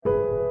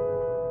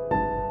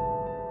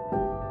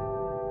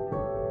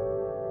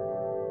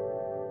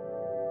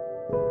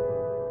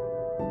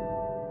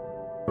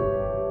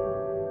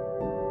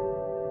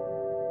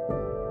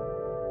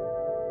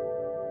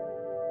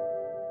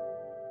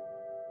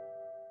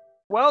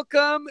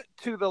Welcome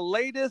to the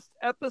latest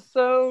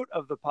episode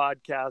of the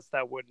podcast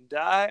that wouldn't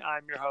die.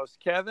 I'm your host,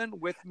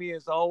 Kevin. With me,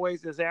 as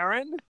always, is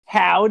Aaron.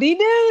 Howdy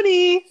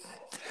doody.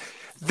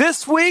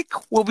 This week,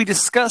 we'll be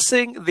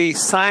discussing the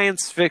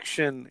science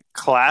fiction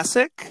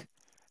classic,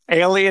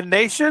 Alien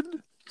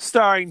Nation,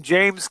 starring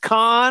James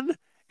Caan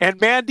and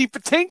Mandy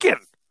Patinkin.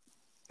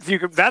 If you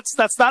can, that's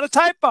not a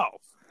typo.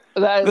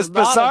 That is This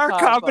bizarre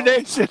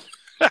combination.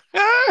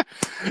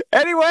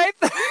 Anyway,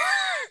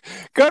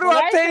 go to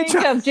our page.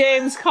 I think of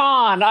James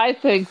Caan, I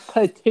think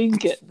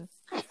Patinkin.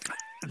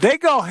 They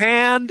go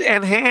hand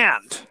in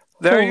hand.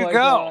 There you go.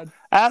 God.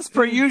 As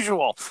per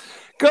usual.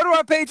 Go to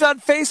our page on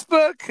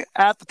Facebook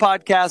at The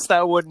Podcast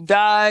That Wouldn't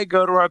Die.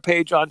 Go to our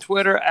page on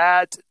Twitter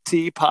at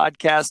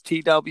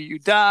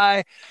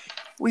TPodcastTWDie.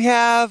 We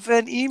have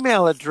an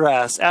email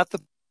address at The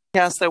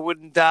Podcast That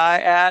Wouldn't Die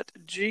at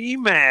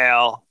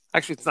Gmail.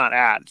 Actually, it's not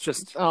at. It's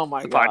just Oh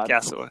my the God.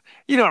 podcast.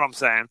 You know what I'm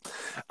saying.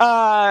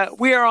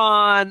 We are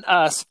on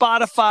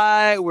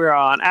Spotify. We're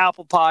on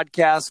Apple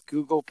Podcasts,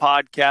 Google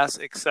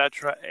Podcasts,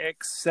 etc.,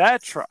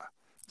 etc.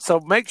 So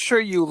make sure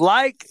you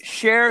like,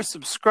 share,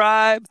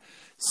 subscribe,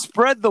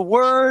 spread the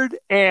word,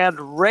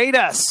 and rate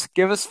us.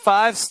 Give us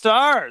 5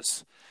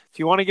 stars. If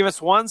you want to give us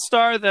 1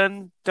 star,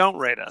 then don't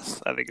rate us,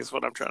 I think is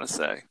what I'm trying to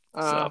say.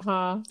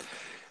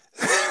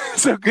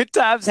 So good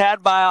times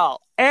had by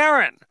all.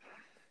 Aaron,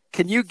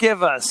 can you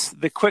give us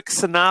the quick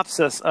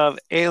synopsis of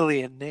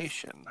Alien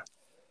Nation?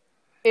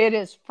 It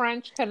is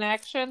French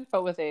Connection,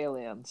 but with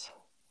aliens.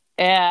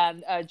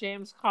 And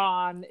James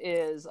Caan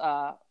is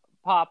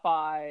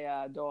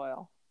Popeye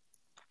Doyle.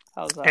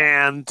 How's that?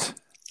 And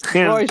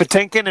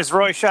Patinkin is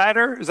Roy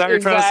Scheider? Is that what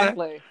you're trying to say?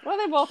 Exactly. Well,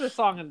 they both are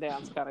song and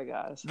dance kind of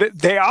guys.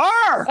 They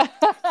are!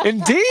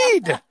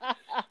 Indeed!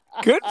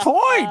 Good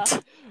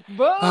point!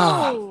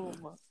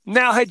 Boom!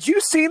 Now, had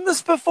you seen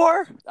this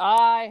before?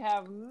 I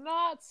have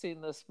not seen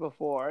this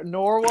before,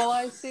 nor will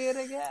I see it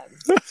again.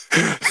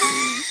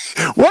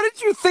 What did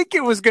you think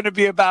it was going to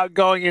be about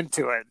going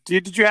into it?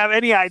 Did you have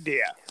any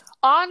idea?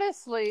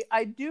 Honestly,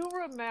 I do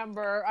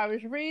remember I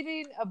was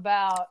reading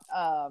about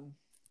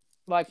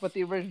like what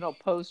the original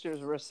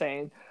posters were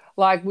saying.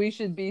 Like we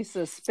should be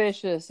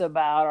suspicious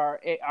about our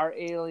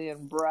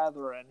alien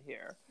brethren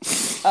here.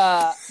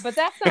 But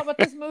that's not what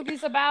this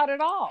movie's about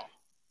at all.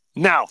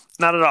 No,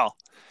 not at all.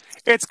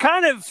 It's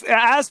kind of,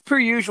 as per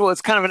usual,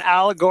 it's kind of an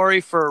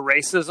allegory for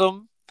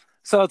racism.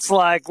 So it's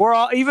like, we're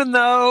all, even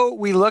though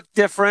we look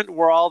different,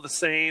 we're all the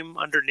same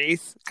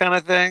underneath kind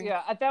of thing.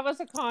 Yeah, that was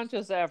a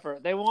conscious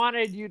effort. They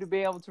wanted you to be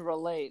able to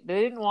relate. They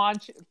didn't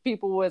want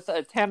people with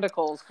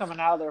tentacles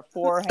coming out of their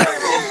forehead.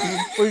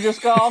 We're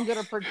just all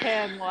going to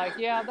pretend like,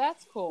 yeah,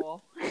 that's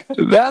cool.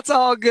 That's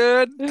all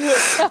good.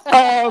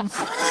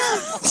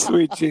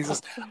 Sweet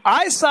Jesus.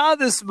 I saw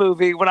this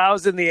movie when I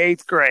was in the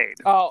 8th grade.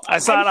 Oh, I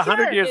saw it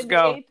 100 years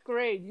ago. In the 8th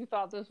grade, you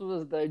thought this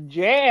was the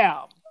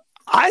jam.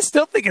 I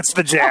still think it's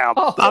the jam.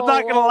 I'm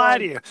not going to lie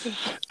to you.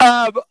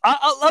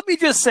 Let me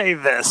just say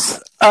this.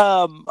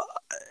 And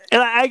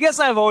I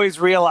guess I've always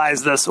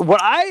realized this. What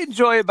I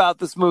enjoy about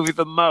this movie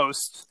the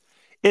most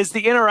is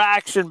the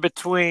interaction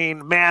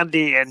between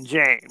Mandy and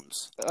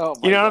James. Oh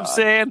my You know God. what I'm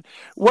saying?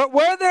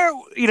 Where there,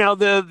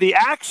 the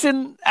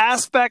action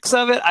aspects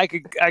of it, I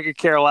could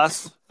care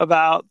less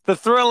about. The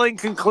thrilling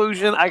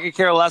conclusion, I could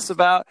care less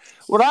about.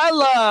 What I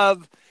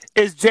love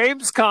is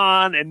James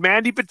Caan and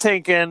Mandy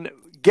Patinkin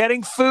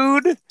getting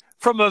food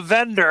from a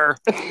vendor,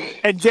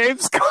 and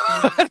James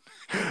Caan.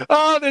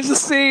 Oh, there's a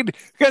scene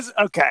because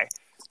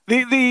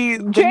the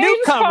James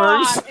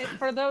newcomers, Caan,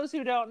 for those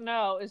who don't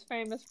know, is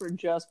famous for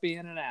just being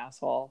an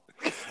asshole.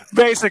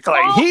 basically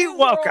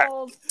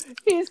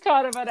He's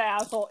kind of an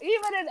asshole.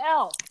 Even in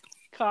Elf,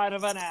 kind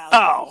of an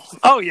asshole.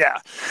 Oh yeah.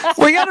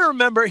 Well, you got to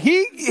remember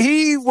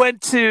he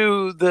went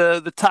to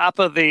the top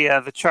of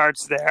the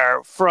charts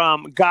there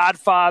from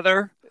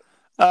Godfather.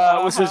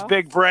 Was his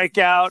big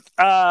breakout.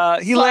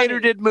 He later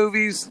did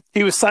movies.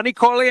 He was Sonny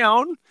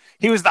Corleone.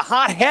 He was the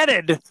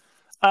hot-headed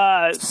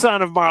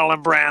son of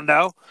Marlon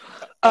Brando.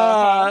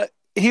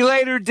 He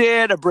later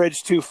did A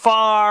Bridge Too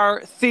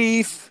Far,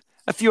 Thief,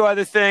 a few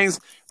other things.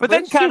 But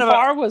Bridge then kind Too of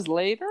Far was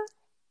later?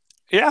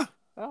 Yeah.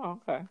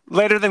 Oh, okay.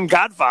 Later than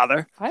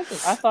Godfather. I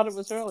thought it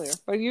was earlier.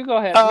 But you go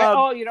ahead.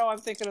 I'm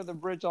thinking of The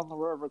Bridge on the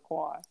River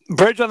Kwai.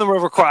 Bridge on the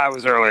River Kwai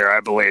was earlier,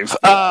 I believe.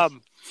 Yes.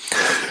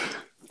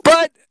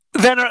 But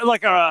then,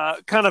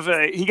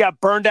 he got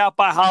burned out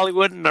by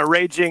Hollywood and a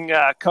raging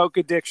coke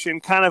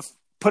addiction kind of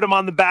put him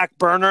on the back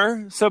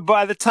burner. So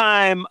by the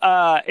time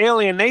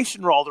Alien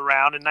Nation rolled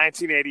around in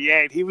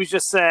 1988, he was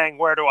just saying,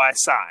 "Where do I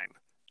sign?"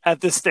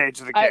 At this stage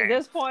of the game. At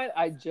this point,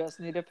 I just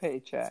need a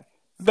paycheck.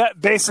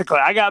 Basically,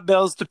 I got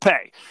bills to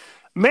pay.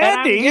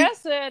 Mandy, and I'm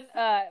guessing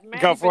Mandy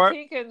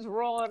Patinkin's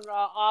rolling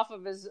off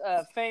of his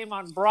fame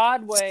on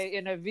Broadway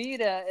in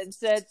Evita and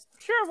said,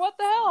 "Sure, what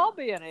the hell? I'll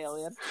be an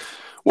alien."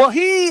 Well,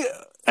 he,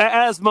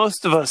 as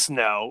most of us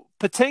know,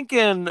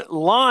 Patinkin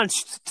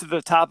launched to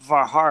the top of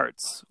our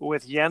hearts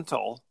with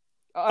Yentl.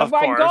 Oh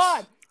my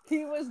God,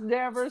 he was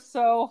never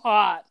so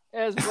hot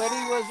as when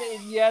he was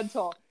in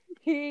Yentl.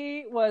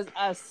 He was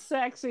a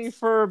sexy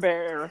fur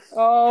bear.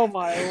 Oh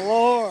my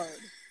Lord.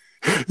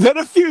 Then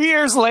a few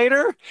years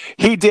later,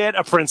 he did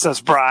A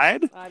Princess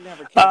Bride. I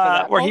never cared for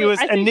that. Where he was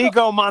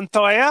Inigo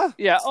Montoya.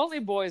 Yeah, only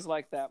boys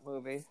like that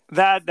movie.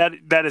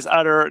 That is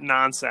utter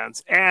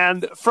nonsense.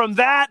 And from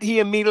that, he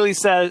immediately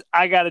says,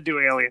 I got to do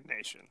Alien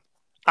Nation.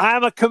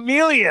 I'm a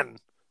chameleon.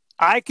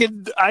 I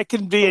can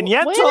be in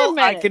Yentl.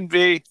 I can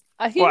be...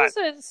 He was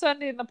in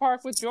Sunday in the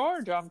Park with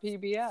George on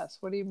PBS.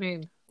 What do you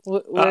mean?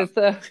 With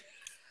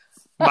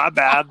my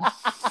bad.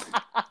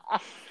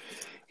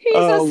 He's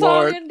a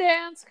song and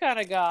dance kind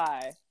of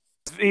guy.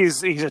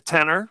 He's a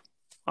tenor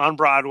on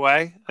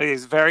Broadway.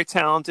 He's a very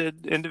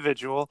talented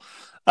individual.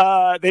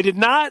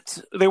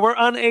 They were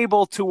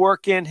unable to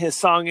work in his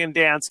song and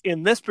dance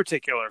in this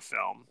particular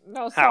film.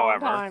 No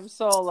Sondheim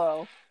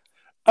solo.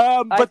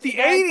 But the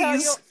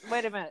 80s...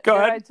 Wait a minute. Go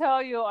ahead. I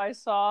tell you I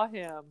saw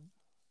him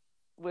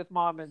with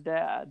Mom and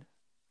Dad?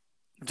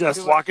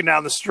 Just walking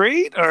down the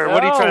street? Or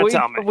what are you trying to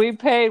tell me? We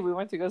paid. We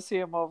went to go see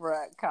him over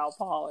at Cal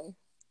Poly.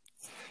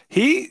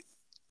 He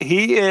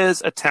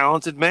is a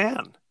talented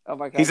man. Oh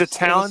my God. He's a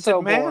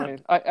talented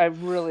man. I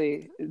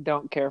really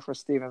don't care for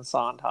Stephen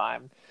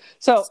Sondheim.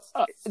 So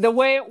the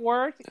way it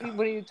worked,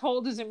 when he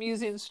told his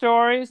amusing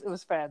stories, it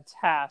was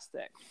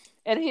fantastic.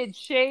 And he had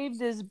shaved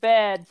his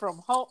beard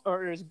from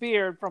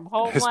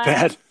Homeland. His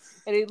bed.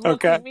 And he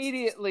looked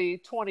immediately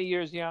 20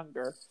 years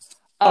younger.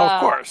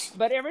 Of course.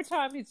 But every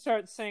time he'd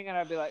start singing,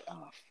 I'd be like,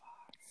 oh,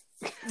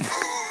 fuck.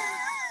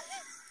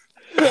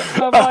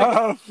 I'm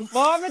like,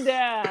 Mom and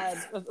Dad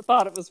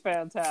thought it was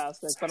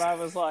fantastic, but I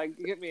was like,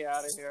 get me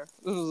out of here.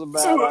 This is a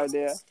bad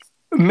idea.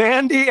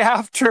 Mandy,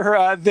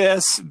 after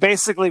this,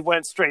 basically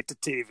went straight to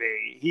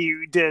TV.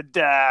 He did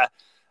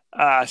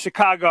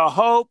Chicago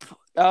Hope.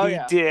 He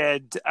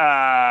did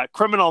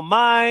Criminal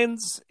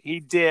Minds.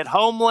 He did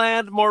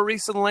Homeland more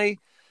recently.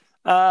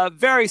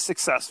 Very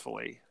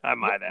successfully, I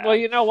might add. Well,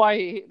 you know why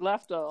he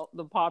left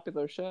the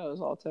popular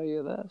shows, I'll tell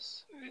you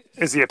this.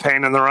 Is he a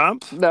pain in the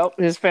rump? Nope.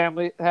 His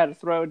family had a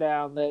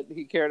throwdown that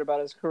he cared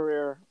about his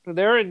career.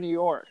 They're in New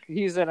York.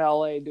 He's in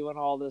L.A. doing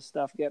all this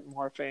stuff, getting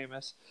more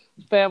famous.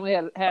 His family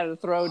had a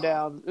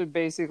throwdown.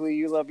 Basically,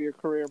 you love your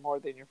career more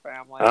than your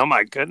family. Oh,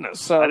 my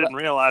goodness. So I didn't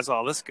realize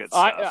all this good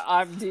stuff.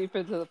 I'm deep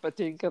into the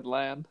Patinkin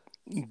land.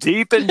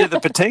 Deep into the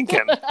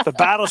Patinkin, the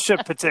battleship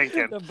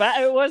Patinkin.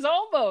 It was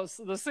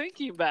almost the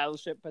sinking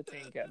battleship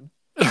Patinkin.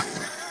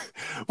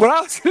 What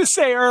I was going to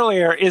say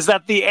earlier is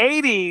that the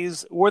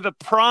 80s were the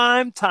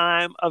prime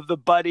time of the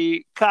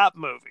buddy cop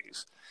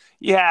movies.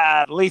 You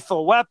had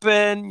Lethal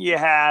Weapon, you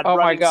had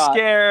Running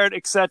Scared,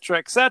 etc.,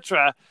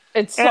 etc.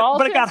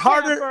 But it got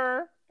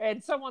harder.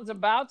 And someone's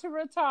about to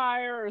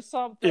retire or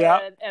something.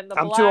 Yep. And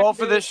I'm too old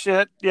for this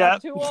shit. Yeah.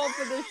 I'm too old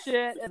for this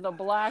shit. And the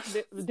black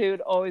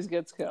dude always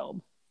gets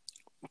killed.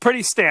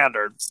 Pretty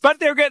standard, but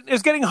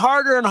it's getting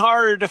harder and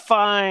harder to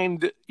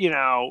find,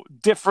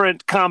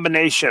 different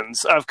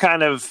combinations of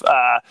kind of,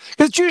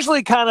 because it's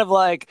usually kind of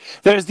like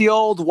there's the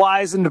old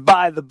wizened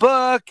by the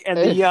book and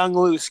the young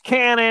loose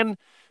cannon.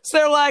 So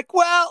they're like,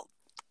 well,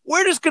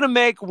 we're just going to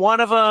make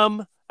one of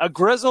them a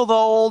grizzled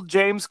old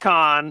James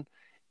Caan,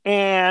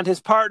 and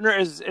his partner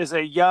is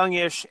a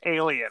youngish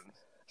alien.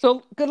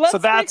 So let's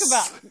think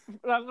about.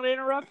 I'm going to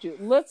interrupt you.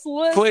 Let's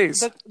list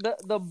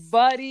the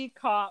buddy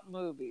cop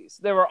movies.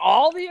 There were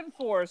all The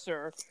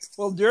Enforcer.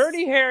 Well,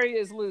 Dirty Harry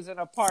is losing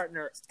a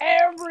partner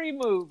every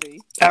movie.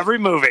 Every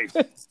movie.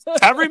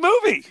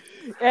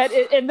 And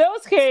in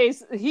those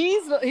cases,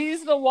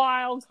 he's the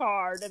wild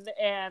card,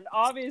 and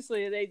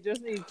obviously they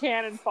just need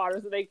cannon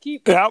fodder. So they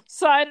keep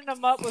signing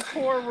them up with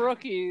poor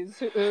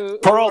rookies.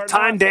 Poor old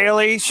Tyne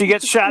Daly. She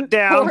gets shot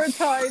down. Poor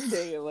Tyne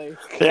Daly.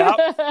 Yep.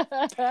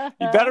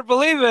 You better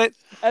believe it.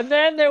 And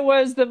then there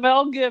was the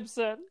Mel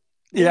Gibson.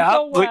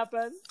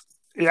 Weapon.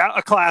 Yeah,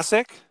 a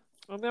classic.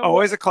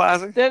 Always a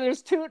classic. Then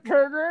there's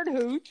Turner and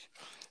Hooch.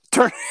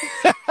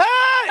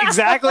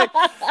 Exactly.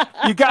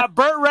 You got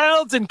Burt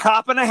Reynolds in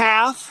Cop and a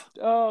Half.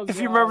 Oh,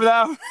 if you remember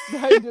that.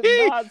 I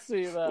did not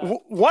see that.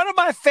 One of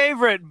my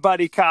favorite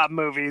buddy cop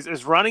movies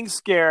is Running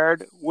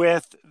Scared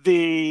with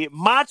the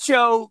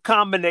macho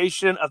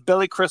combination of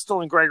Billy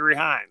Crystal and Gregory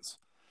Hines.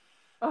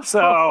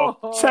 So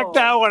check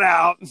that one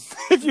out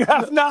if you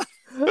have not.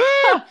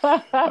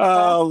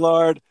 Oh,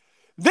 Lord.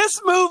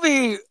 This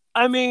movie,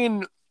 I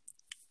mean,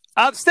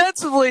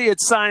 ostensibly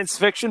it's science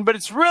fiction, but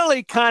it's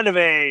really kind of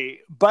a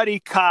buddy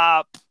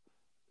cop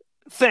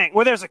thing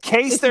where there's a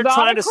case they're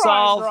trying to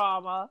solve.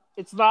 Drama.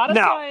 It's not a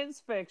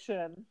science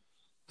fiction.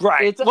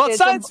 Right. It's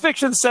science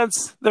fiction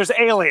since there's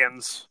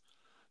aliens.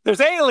 There's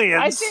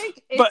aliens. I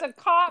think it's a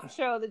cop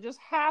show that just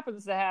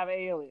happens to have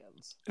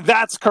aliens.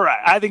 That's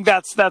correct. I think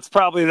that's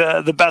probably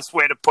the best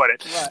way to put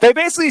it. Right. They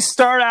basically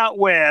start out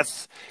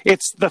with,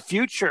 it's the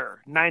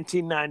future,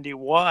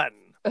 1991.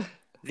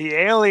 The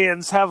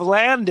aliens have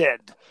landed.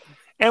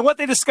 And what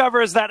they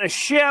discover is that a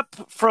ship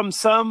from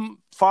some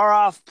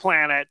far-off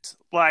planet,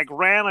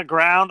 ran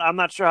aground. I'm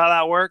not sure how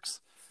that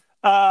works.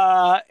 With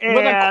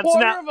a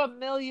quarter of a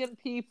million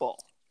people.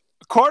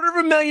 A quarter of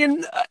a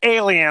million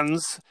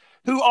aliens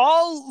who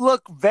all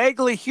look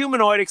vaguely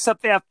humanoid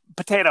except they have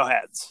potato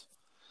heads.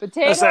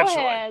 Potato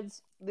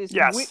heads, this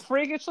yes.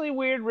 freakishly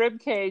weird rib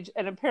cage,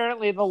 and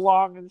apparently the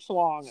long and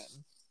schlongen.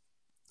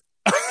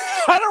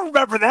 I don't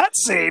remember that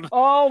scene.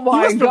 Oh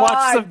my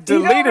God!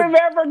 You don't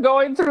remember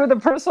going through the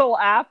personal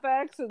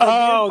affects? And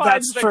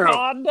that's the true.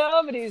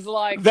 Condom, and he's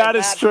like, "That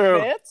is true."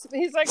 Fits?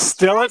 He's like,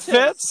 "Still it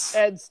fits,"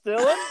 and still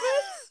it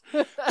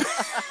fits.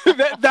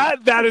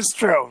 that is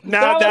true.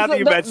 Now that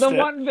you mentioned the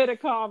one bit of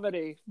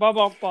comedy. Bum,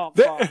 bum, bum,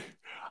 bum.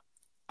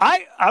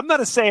 I'm going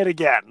to say it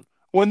again.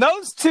 When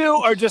those two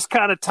are just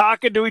kind of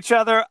talking to each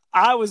other,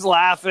 I was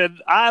laughing.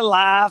 I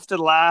laughed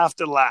and laughed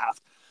and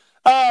laughed.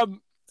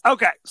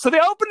 Okay, so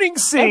the opening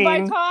scene.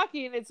 And by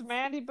talking, it's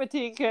Mandy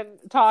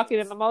Patinkin talking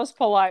in the most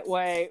polite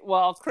way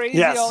while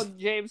crazy old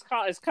James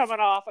Caan is coming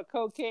off a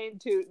cocaine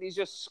toot and he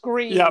just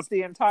screams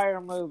the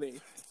entire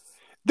movie.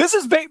 This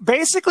is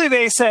basically,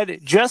 they said,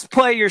 just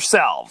play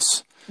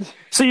yourselves.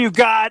 So you've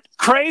got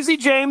crazy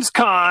James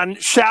Caan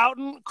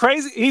shouting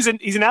crazy. He's an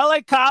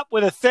LA cop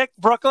with a thick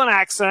Brooklyn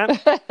accent.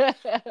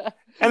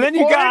 And then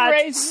you got born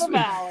and raised in the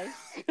Valley.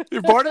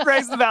 You're born and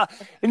raised in the Valley.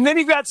 And then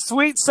you've got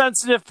sweet,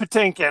 sensitive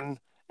Patinkin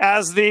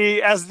as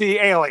the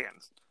alien,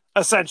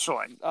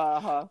 essentially.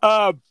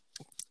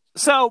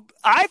 So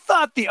I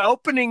thought the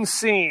opening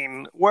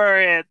scene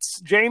where it's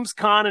James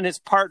Caan and his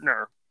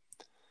partner,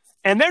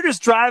 and they're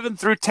just driving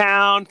through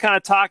town, kind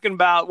of talking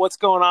about what's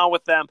going on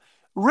with them,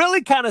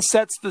 really kind of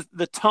sets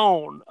the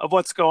tone of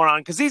what's going on.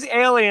 Because these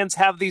aliens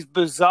have these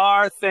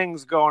bizarre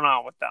things going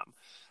on with them.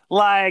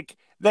 Like,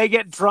 they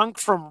get drunk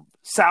from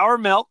sour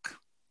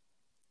milk.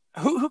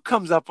 Who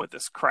comes up with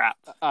this crap,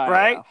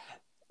 right?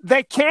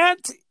 They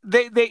can't,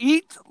 they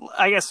eat,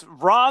 I guess,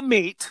 raw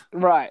meat.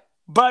 Right.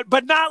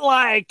 But not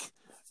like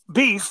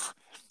beef.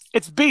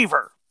 It's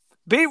beaver.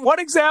 One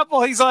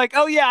example, he's like,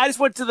 oh yeah, I just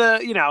went to the,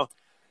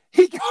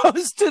 he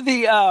goes to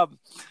the,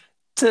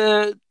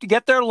 to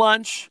get their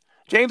lunch.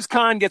 James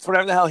Caan gets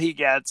whatever the hell he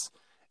gets.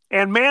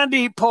 And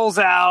Mandy pulls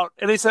out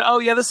and they said, oh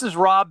yeah, this is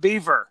raw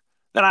beaver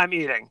that I'm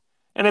eating.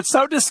 And it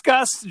so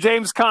disgusts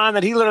James Caan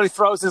that he literally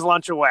throws his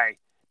lunch away.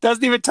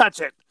 Doesn't even touch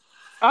it.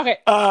 Okay.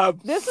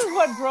 This is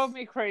what drove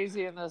me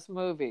crazy in this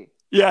movie.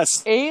 Yes.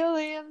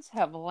 Aliens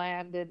have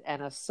landed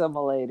and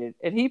assimilated.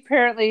 And he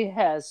apparently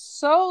has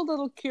so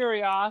little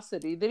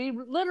curiosity that he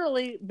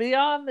literally,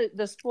 beyond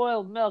the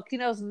spoiled milk, he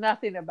knows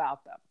nothing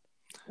about them.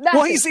 Nothing.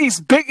 Well,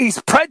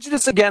 he's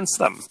prejudiced against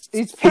them.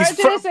 He's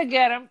prejudiced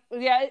against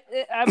them. Yeah,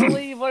 I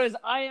believe what his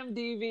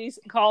IMDb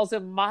calls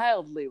him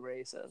mildly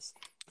racist.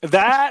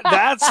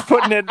 That's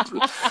putting it.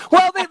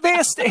 Well,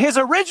 his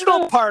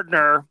original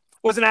partner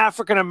was an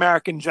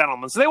African-American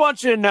gentleman. So they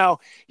want you to know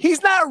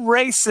he's not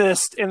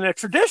racist in a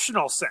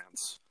traditional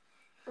sense.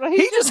 Well,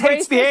 he just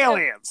hates the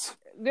aliens.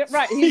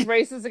 Right. He's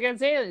racist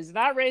against aliens.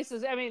 Not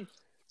racist. I mean,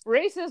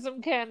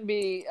 racism can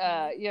be,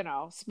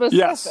 specific.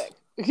 Yes.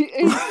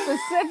 He's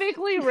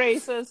specifically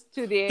racist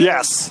to the aliens.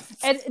 Yes.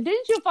 And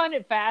didn't you find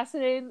it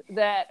fascinating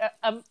that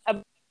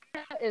America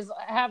is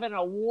having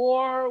a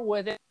war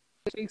with it,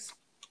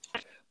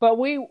 but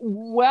we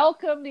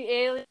welcome the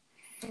aliens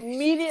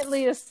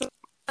immediately as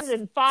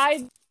and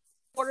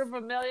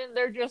 5,250,000,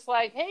 they're just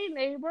like, hey,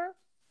 neighbor.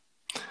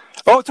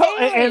 Oh,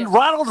 and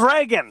Ronald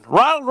Reagan.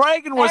 Ronald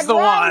Reagan was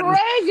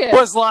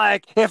was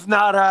like, if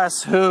not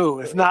us,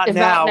 who? If not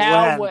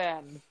now,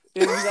 when?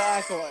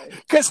 Exactly.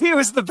 Because he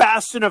was the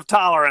bastion of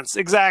tolerance.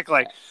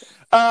 Exactly.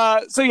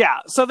 So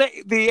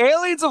the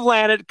aliens have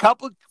landed,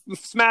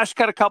 smash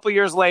cut a couple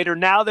years later.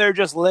 Now they're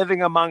just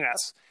living among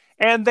us.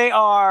 And they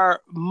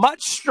are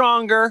much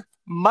stronger,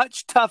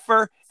 much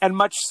tougher, and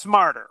much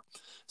smarter.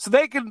 So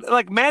they can,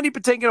 like Mandy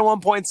Patinkin at one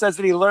point says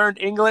that he learned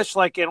English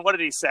like in, what did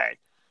he say?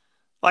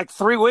 Like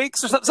 3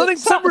 weeks or something?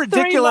 Some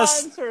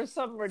ridiculous. 3 months or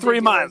some ridiculous 3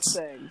 months.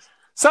 Things.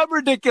 Some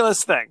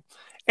ridiculous thing.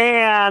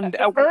 And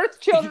Earth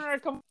children are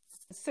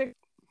 6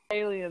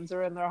 aliens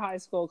are in their high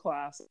school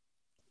class.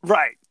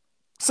 Right.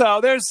 So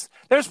there's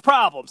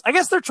problems. I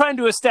guess they're trying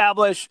to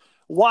establish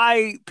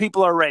why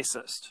people are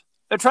racist.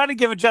 They're trying to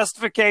give a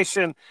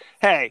justification.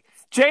 Hey,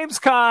 James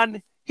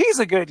Caan, he's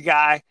a good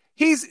guy.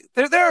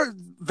 There are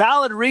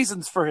valid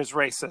reasons for his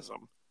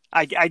racism.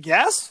 I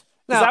guess?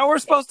 Is that what we're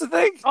supposed to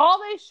think? All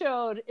they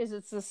showed is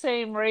it's the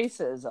same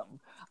racism.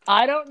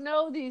 I don't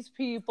know these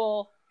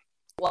people.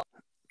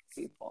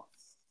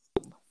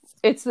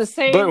 It's the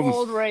same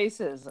old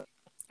racism.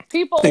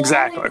 People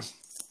exactly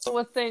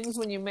with things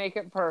when you make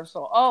it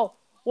personal. Oh,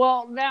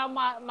 well, now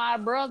my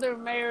brother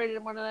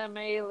married one of them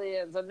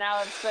aliens, and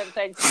now it's been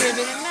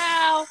Thanksgiving, and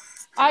now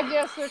I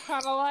guess they're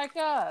kind of like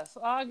us.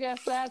 I guess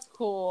that's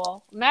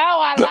cool. Now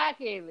I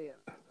like aliens.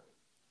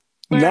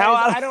 Whereas now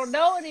I don't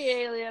know any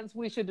aliens.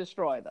 We should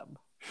destroy them.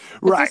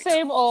 It's right. the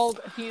same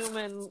old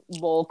human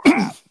bull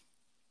crap.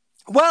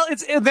 Well,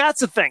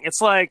 that's the thing.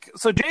 It's like,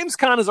 so James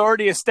Caan is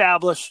already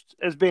established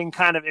as being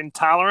kind of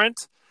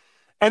intolerant.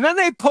 And then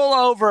they pull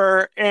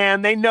over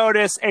and they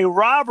notice a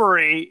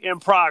robbery in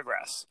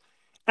progress.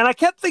 And I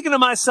kept thinking to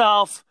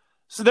myself,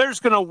 so they're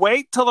just going to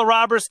wait till the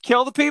robbers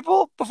kill the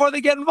people before they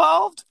get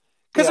involved?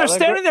 Because they're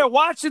standing there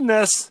watching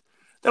this.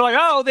 They're like,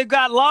 oh, they've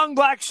got long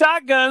black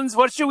shotguns.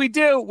 What should we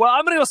do? Well,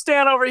 I'm going to go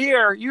stand over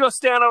here. You go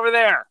stand over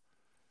there.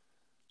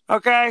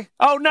 Okay.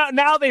 Oh, no,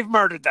 now they've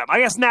murdered them. I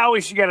guess now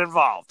we should get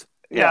involved.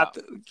 Yeah.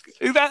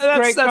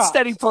 That's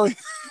steady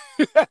police.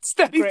 That's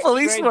steady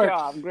police work.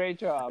 Great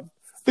job.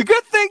 The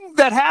good thing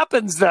that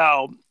happens,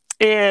 though,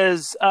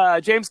 is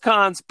James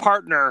Caan's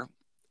partner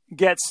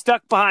gets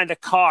stuck behind a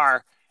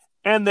car,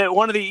 and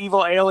one of the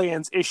evil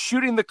aliens is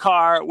shooting the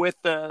car with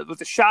the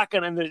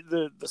shotgun, and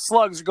the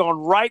slugs are going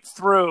right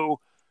through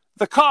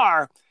the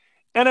car.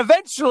 And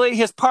eventually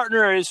his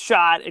partner is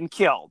shot and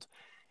killed.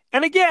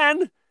 And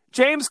again,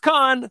 James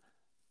Caan,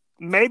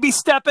 maybe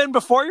step in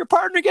before your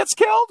partner gets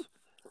killed.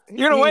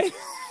 You're going to wait.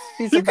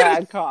 He's a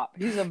bad cop.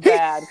 He's a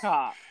bad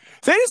cop.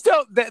 They just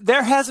don't.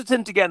 They're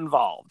hesitant to get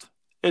involved.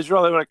 Is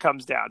really what it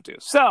comes down to.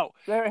 So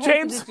they're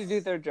hesitant to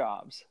do their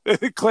jobs.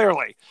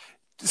 Clearly.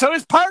 So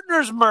his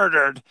partner's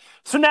murdered.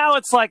 So now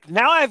it's like,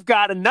 now I've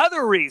got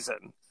another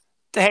reason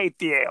to hate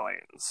the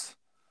aliens.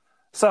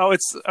 So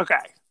it's okay.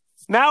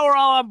 Now we're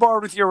all on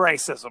board with your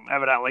racism,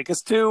 evidently,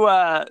 because two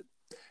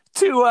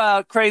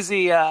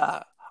crazy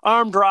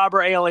armed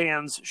robber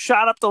aliens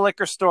shot up the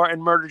liquor store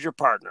and murdered your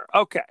partner.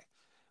 Okay,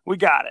 we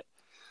got it.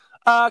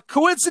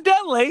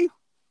 Coincidentally,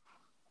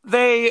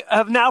 they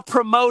have now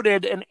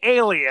promoted an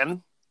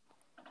alien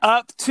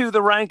up to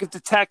the rank of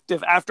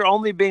detective after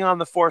only being on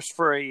the force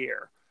for a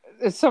year.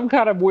 It's some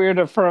kind of weird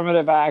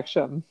affirmative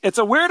action. It's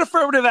a weird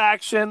affirmative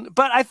action,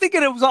 but I think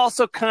it was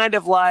also kind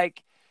of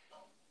like,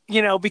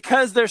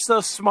 because they're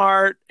so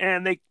smart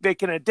and they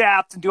can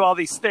adapt and do all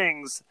these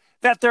things,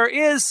 that there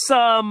is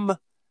some,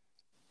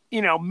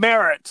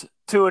 merit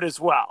to it as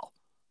well.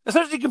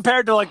 Especially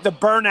compared to like the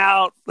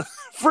burnout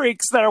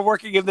freaks that are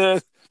working in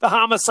the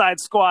homicide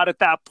squad at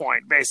that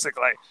point,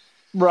 basically.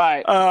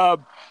 Right.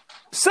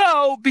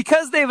 So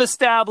because they've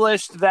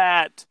established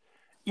that,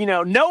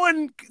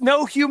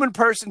 no human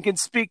person can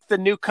speak the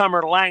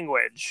newcomer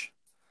language,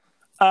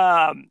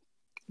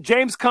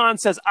 James Caan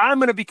says, I'm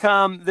going to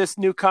become this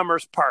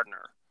newcomer's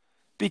partner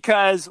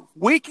because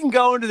we can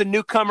go into the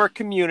newcomer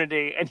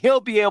community and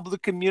he'll be able to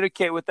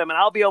communicate with them and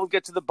I'll be able to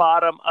get to the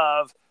bottom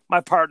of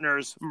my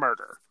partner's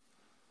murder.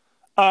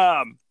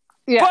 But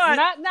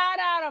not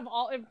out of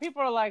all. If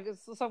people are like,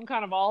 it's some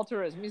kind of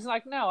altruism. He's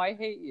like, no, I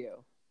hate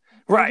you.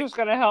 Right. You're just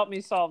going to help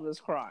me solve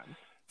this crime.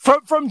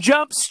 From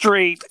Jump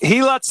Street,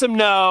 he lets him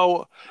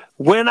know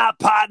we're not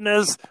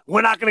partners.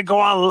 We're not going to go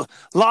on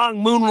long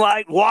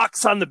moonlight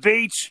walks on the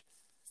beach.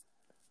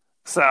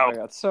 So I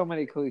got so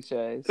many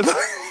cliches.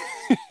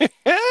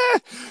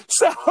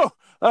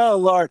 Oh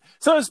Lord.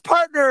 So his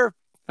partner,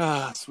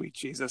 sweet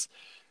Jesus,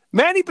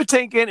 Mandy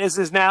Patinkin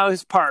is now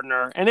his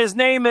partner, and his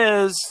name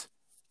is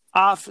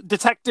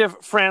Detective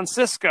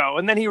Francisco.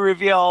 And then he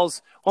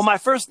reveals, well, my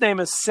first name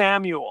is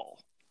Samuel.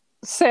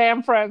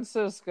 Sam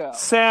Francisco,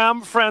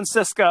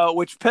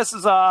 which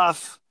pisses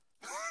off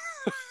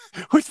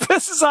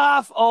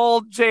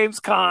old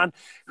James Caan,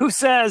 who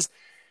says,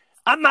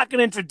 I'm not going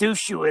to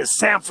introduce you as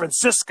San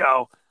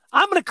Francisco.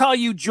 I'm going to call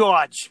you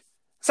George.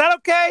 Is that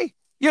okay?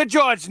 You're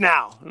George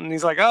now. And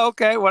he's like, oh,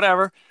 okay,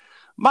 whatever.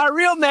 My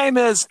real name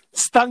is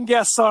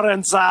Stange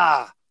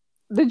Sorenza.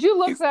 Did you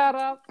look that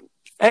up?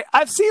 Hey,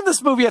 I've seen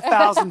this movie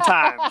 1,000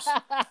 times.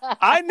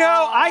 I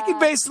know I can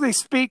basically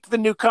speak the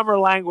newcomer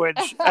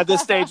language at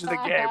this stage of the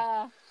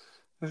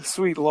game.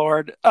 Sweet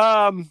Lord.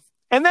 And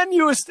then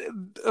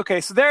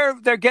so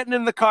they're getting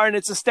in the car and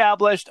it's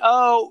established,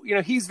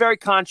 he's very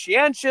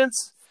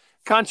conscientious.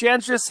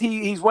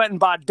 He's went and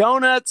bought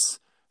donuts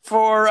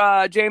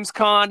for James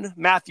Caan.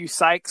 Matthew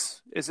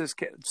Sykes is his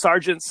kid.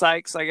 Sergeant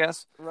Sykes, I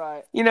guess.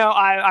 Right.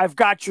 I've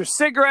got your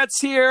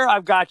cigarettes here.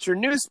 I've got your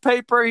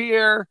newspaper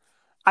here.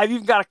 I've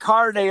even got a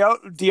car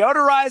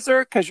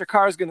deodorizer because your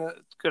car is gonna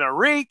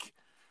reek.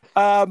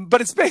 But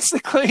it's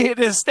basically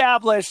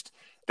established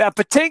that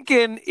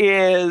Patinkin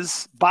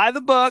is by the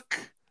book,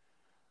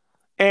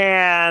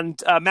 and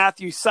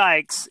Matthew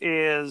Sykes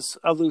is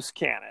a loose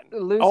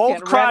cannon,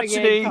 old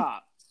crotchety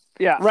cop.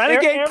 Yeah,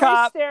 renegade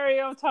cop. Every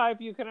stereotype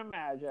you can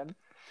imagine.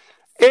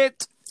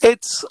 It's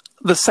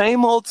the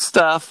same old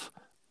stuff,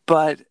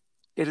 but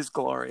it is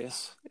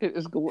glorious. It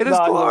is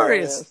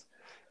glorious.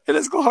 It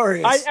is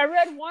glorious. I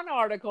read one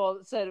article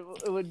that said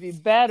it would be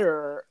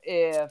better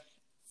if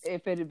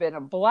it had been a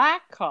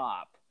black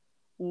cop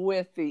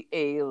with the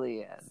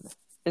alien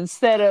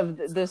instead of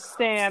the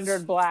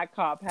standard black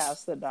cop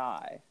has to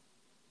die.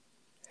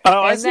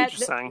 Oh, I see what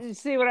you're saying. You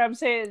see what I'm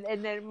saying?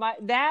 And then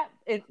that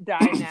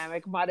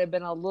dynamic might have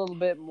been a little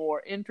bit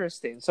more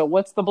interesting. So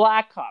what's the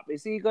black cop?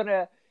 Is he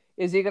gonna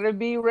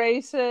be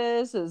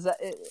racist? Is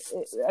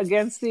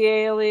against the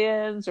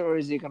aliens, or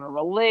is he gonna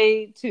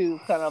relate to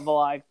kind of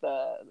like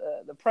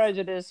the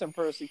prejudice and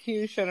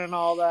persecution and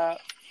all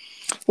that?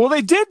 Well,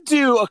 they did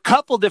do a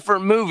couple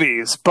different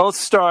movies, both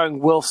starring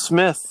Will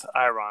Smith,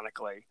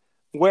 ironically,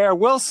 where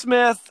Will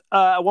Smith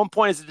at one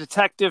point is a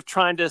detective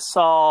trying to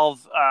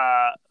solve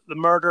the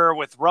murder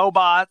with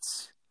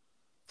robots.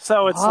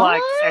 So it's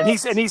like, and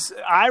he's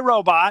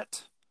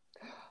iRobot.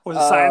 was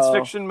a science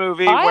fiction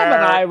movie. I where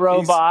have an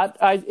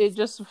iRobot. It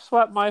just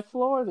swept my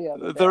floor the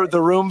other day.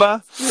 The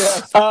Roomba.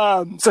 Yes.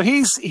 So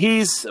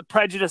he's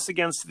prejudiced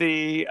against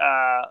the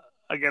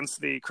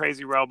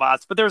crazy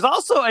robots. But there's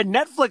also a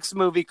Netflix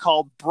movie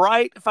called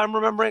Bright, if I'm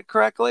remembering it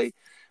correctly,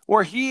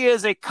 where he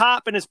is a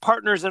cop and his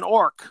partner's an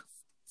orc.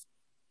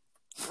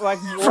 Like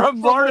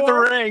from Lord of the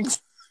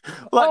Rings.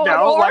 From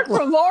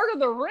Lord of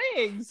the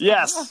Rings.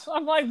 Yes.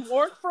 I'm like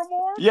Mork from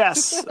Mork.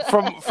 Yes,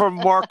 from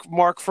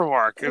Mork from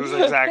Mork. It was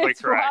exactly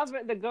correct.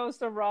 The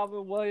ghost of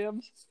Robin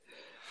Williams.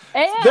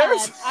 And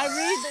I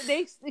read that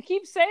they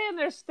keep saying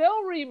they're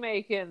still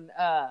remaking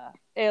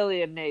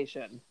Alien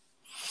Nation.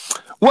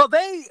 Well,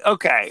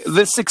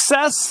 the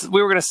success.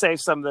 We were going to save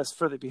some of this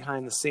for the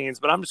behind the scenes,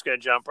 but I'm just going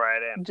to jump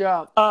right in.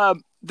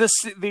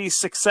 The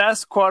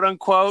success, quote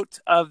unquote,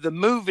 of the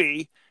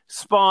movie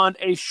spawned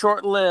a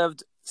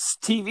short-lived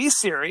TV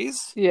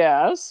series.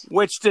 Yes.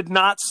 Which did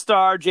not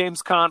star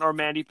James Caan or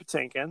Mandy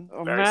Patinkin.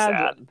 Very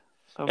sad.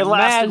 It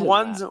lasted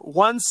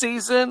one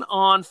season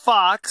on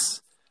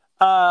Fox.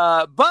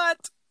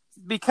 But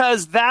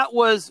because that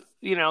was,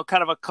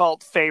 kind of a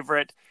cult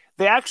favorite,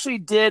 they actually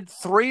did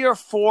 3 or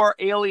 4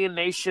 Alien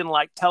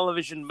Nation-like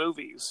television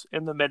movies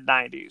in the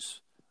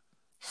mid-90s.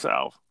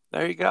 So,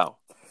 there you go.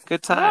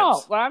 Good times.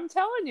 No, but I'm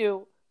telling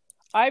you,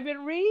 I've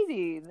been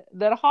reading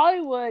that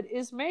Hollywood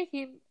is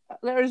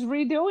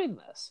redoing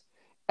this.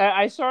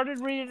 I started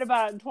reading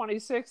about it in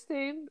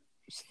 2016,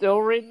 still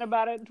reading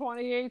about it in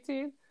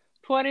 2018,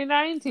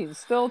 2019,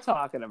 still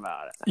talking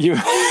about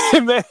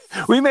it.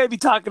 We may be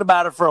talking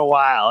about it for a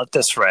while at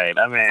this rate.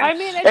 I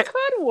mean, it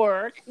could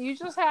work. You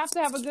just have to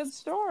have a good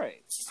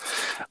story.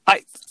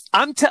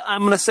 I'm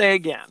going to say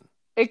again.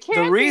 It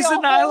can't the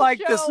reason be a I whole like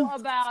show this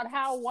about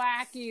how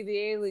wacky the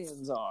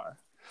aliens are.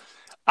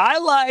 I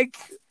like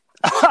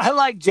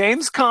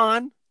James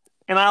Caan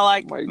and I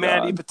like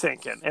Mandy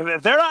Patinkin.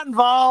 If they're not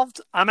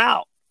involved, I'm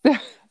out.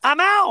 I'm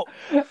out.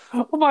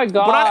 Oh my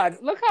God!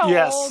 Look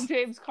how old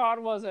James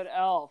Caan was at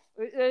Elf.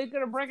 Are you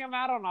gonna bring him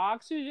out on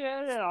oxygen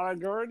and on a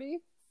gurney?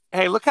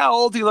 Hey, look how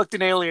old he looked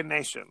in Alien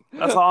Nation.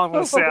 That's all I'm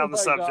going to say on the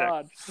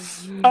subject.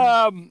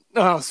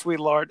 Oh, sweet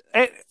Lord.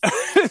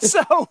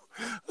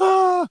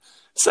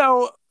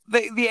 So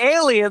the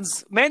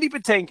aliens, Mandy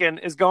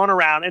Patinkin is going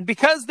around, and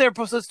because they're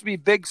supposed to be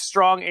big,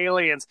 strong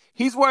aliens,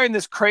 he's wearing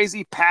this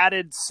crazy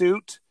padded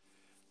suit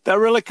that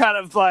really kind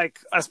of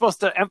is supposed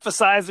to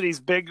emphasize that he's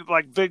big,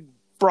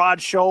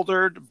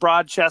 broad-shouldered,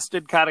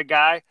 broad-chested kind of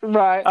guy.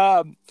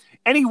 Right.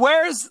 And he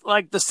wears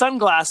the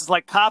sunglasses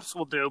like cops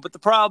will do, but the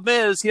problem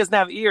is he doesn't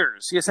have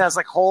ears. He just has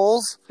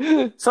holes.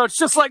 So it's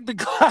just the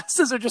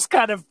glasses are just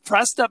kind of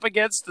pressed up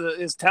against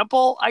his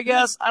temple, I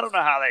guess. I don't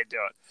know how they do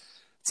it.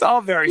 It's all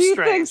very strange.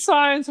 Do you think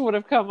science would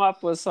have come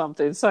up with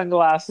something?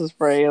 Sunglasses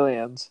for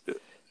aliens.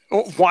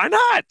 Why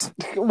not?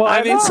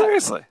 Why not?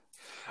 Seriously.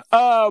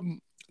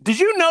 Did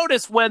you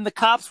notice when the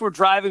cops were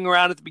driving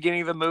around at the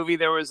beginning of the movie,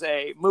 there was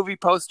a movie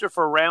poster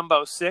for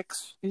Rambo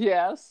 6?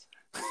 Yes.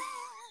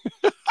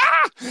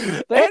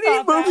 They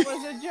thought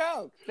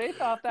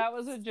that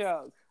was a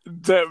joke.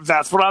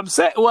 That's what I'm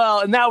saying. Well,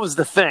 and that was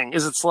the thing,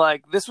 is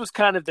this was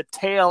kind of the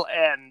tail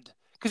end.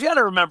 Because you got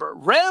to remember,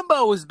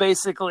 Rambo was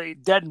basically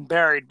dead and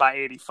buried by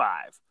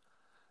 85.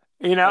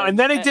 And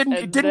then it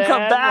didn't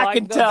come back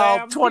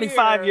until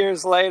 25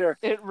 years later.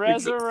 It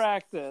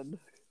resurrected.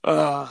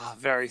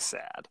 Very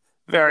sad.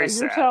 Very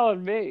sad. You're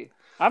telling me.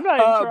 I'm not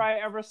even sure I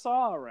ever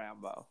saw a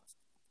Rambo.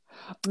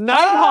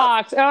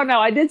 Nighthawks. Oh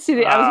no, I did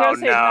see I was going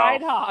to say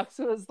Nighthawks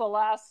was the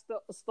last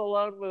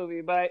Stallone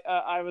movie, but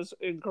I was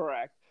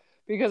incorrect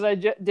because I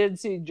did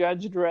see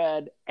Judge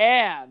Dredd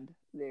and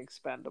The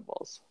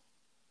Expendables.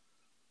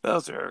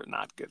 Those are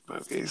not good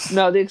movies.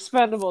 No, The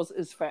Expendables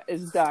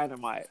is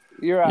dynamite.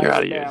 You're out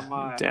of your damn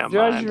mind.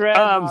 Judge Dredd,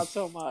 not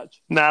so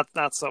much. Not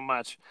so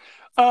much.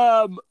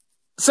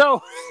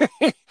 So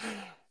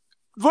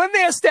when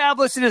they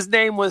established that his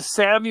name was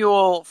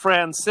Samuel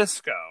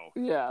Francisco,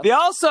 they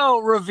also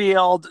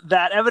revealed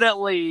that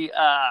evidently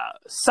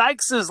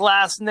Sykes'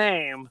 last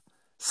name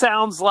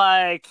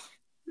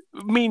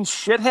means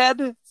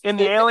shithead in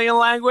the alien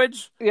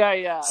language.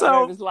 Yeah. So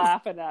I was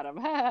laughing at him.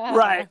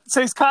 Right.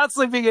 So he's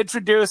constantly being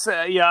introduced.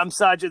 I'm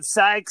Sergeant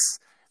Sykes.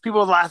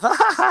 People would laugh.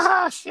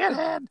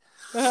 Shithead.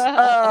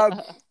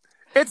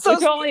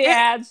 Which only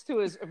adds to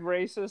his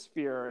racist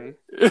fury.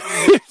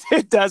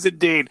 It does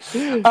indeed.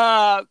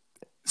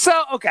 So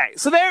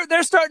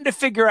they're starting to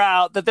figure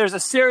out that there's a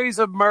series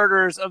of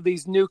murders of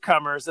these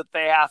newcomers that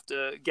they have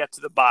to get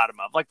to the bottom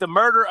of. Like the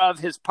murder of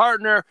his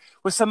partner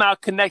was somehow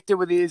connected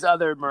with these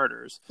other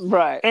murders.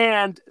 Right.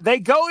 And they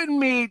go and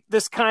meet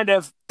this kind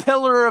of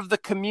pillar of the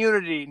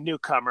community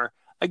newcomer.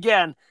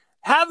 Again,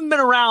 haven't been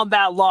around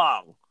that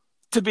long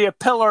to be a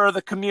pillar of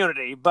the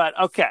community, but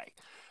okay.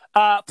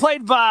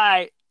 Played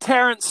by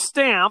Terrence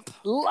Stamp.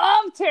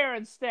 Love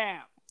Terrence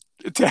Stamp.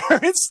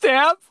 Terrence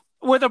Stamp.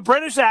 With a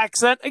British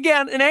accent.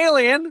 Again, an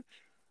alien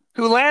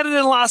who landed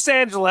in Los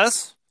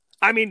Angeles.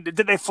 I mean, did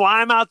they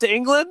fly him out to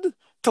England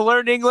to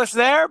learn English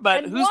there?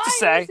 But who's to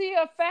say? Why is he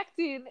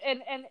affecting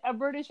a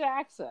British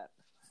accent?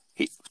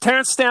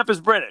 Terrence Stamp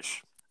is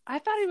British. I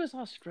thought he was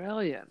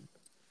Australian.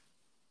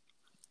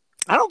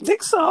 I don't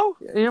think so.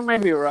 You may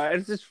be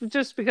right. It's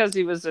just because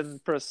he was in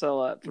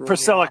Priscilla.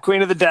 Priscilla,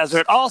 Queen of the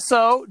Desert.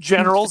 Also,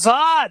 General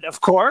Zod,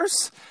 of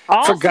course.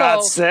 Also, for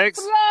God's sakes.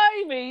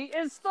 Slimy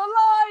is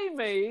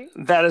slimy.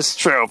 That is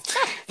true.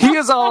 He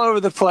is all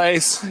over the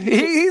place.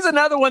 He's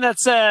another one that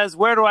says,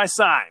 where do I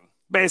sign?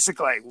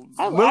 Basically.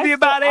 Movie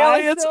about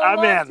aliens, I'm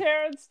in.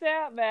 Terrence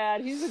Stamp,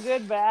 man. He's a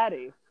good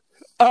baddie.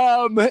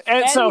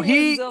 And so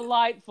he was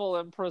delightful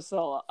in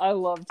Priscilla. I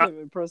loved him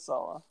in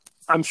Priscilla.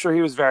 I'm sure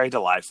he was very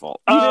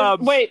delightful.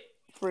 Wait,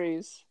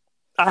 freeze.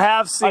 I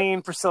have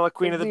seen Priscilla,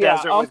 Queen of the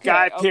Desert with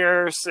Guy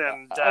Pearce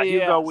and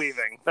Hugo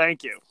Weaving.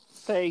 Thank you.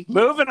 Thank you.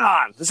 Moving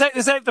on. This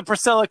ain't the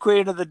Priscilla,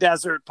 Queen of the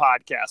Desert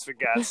podcast, for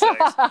God's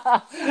sakes.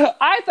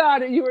 I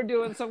thought you were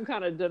doing some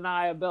kind of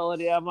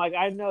deniability. I'm like,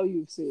 I know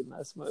you've seen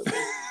this movie.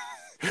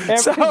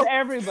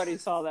 Everybody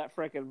saw that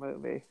freaking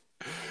movie.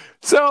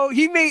 So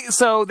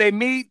they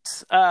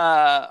meet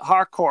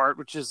Harcourt,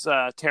 which is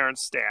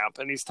Terrence Stamp,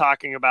 and he's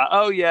talking about,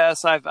 oh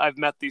yes, I've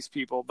met these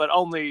people, but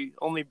only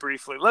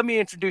briefly. Let me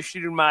introduce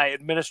you to my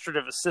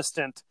administrative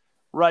assistant,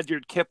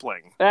 Rudyard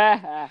Kipling.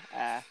 It's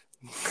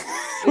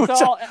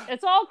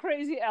all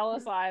crazy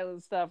Ellis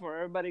Island stuff where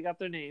everybody got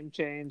their name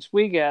changed.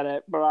 We get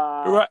it,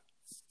 blah. Right.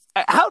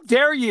 How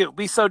dare you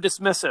be so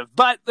dismissive?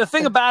 But the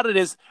thing about it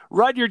is,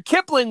 Rudyard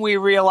Kipling, we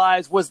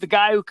realize, was the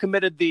guy who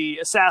committed the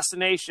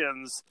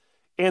assassinations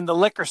in the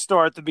liquor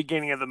store at the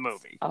beginning of the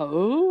movie.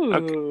 Oh.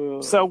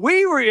 Okay. So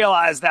we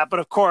realize that, but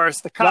of course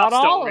the cops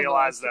don't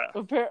realize that.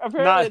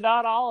 Apparently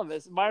not all of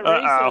us. My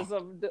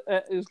racism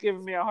is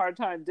giving me a hard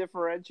time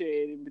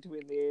differentiating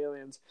between the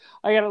aliens.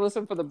 I got to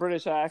listen for the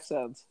British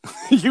accents.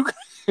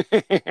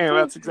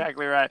 That's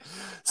exactly right.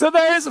 So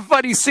there is a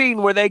funny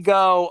scene where they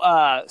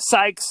go,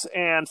 Sykes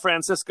and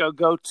Francisco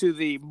go to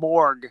the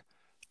morgue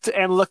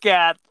and look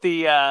at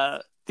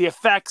the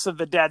effects of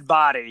the dead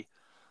body.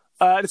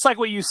 It's like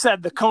what you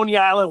said, the Coney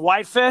Island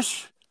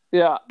whitefish.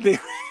 Yeah.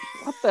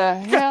 What the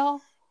hell?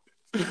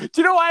 Do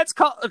you know why it's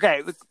called?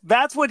 Okay,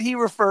 that's what he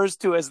refers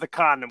to as the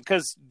condom,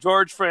 because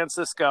George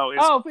Francisco is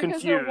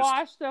confused. They're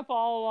washed up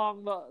all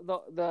along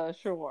the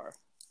shore.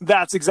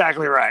 That's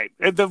exactly right.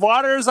 The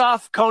waters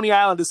off Coney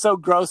Island is so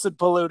gross and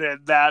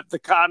polluted that the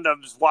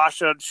condoms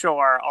wash on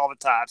shore all the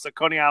time. So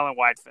Coney Island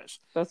whitefish.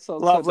 That's so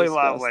lovely.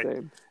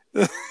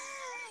 That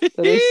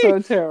is so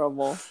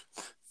terrible.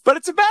 But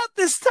it's about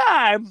this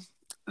time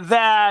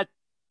that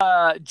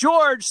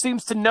George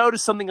seems to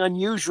notice something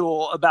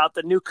unusual about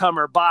the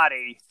newcomer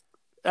body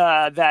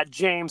that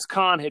James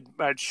Caan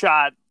had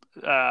shot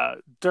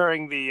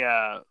during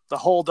the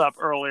holdup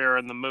earlier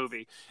in the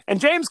movie.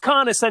 And James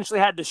Caan essentially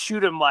had to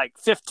shoot him like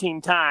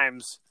 15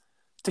 times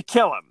to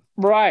kill him.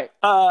 Right.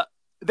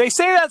 They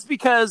say that's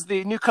because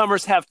the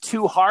newcomers have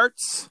two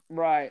hearts.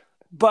 Right.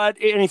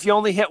 And if you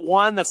only hit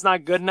one, that's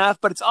not good enough.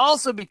 But it's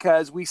also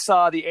because we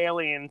saw the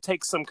alien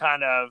took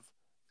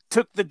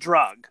the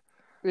drug.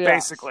 Yeah.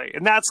 Basically.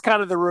 And that's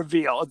kind of the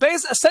reveal.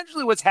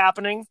 Essentially what's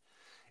happening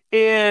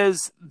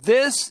is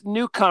this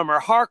newcomer,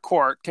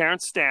 Harcourt,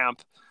 Terrence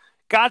Stamp,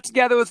 got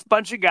together with a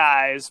bunch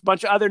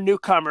of other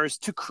newcomers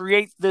to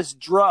create this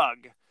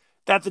drug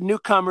that the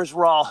newcomers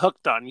were all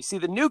hooked on. You see,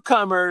 the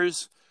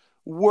newcomers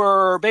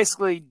were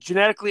basically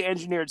genetically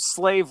engineered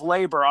slave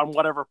labor on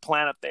whatever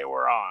planet they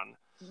were on.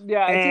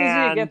 Yeah, it's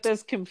easy to get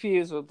this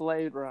confused with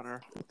Blade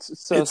Runner. It's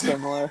so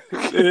similar.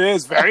 It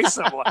is very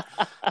similar.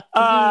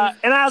 And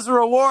as a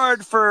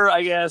reward for,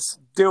 I guess,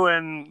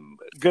 doing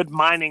good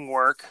mining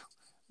work,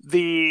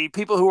 the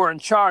people who were in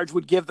charge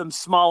would give them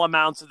small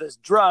amounts of this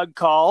drug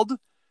called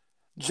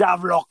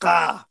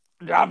Javloka.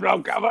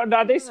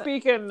 Are they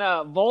speaking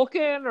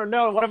Vulcan or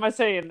no? What am I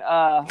saying?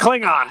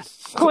 Klingon.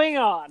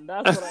 Klingon.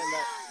 That's what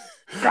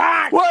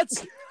I meant. What?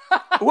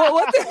 Well,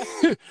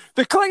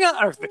 the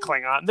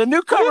Klingon, the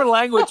newcomer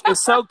language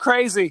is so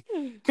crazy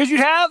because you'd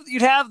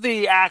have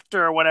the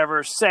actor or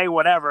whatever say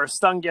whatever,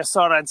 Stungia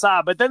Sora and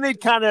Sa, but then they'd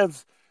kind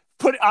of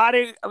put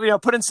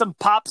in some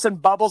pops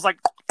and bubbles like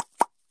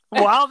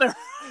while they're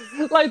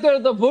like they're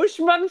the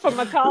Bushmen from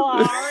the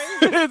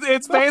Kalahari.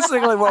 It's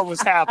basically what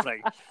was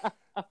happening.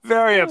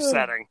 Very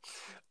upsetting.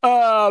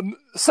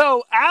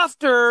 So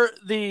after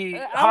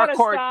the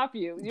Harcourt, stop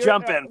you.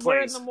 Jump in, please.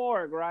 We're in the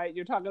morgue, right?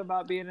 You're talking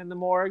about being in the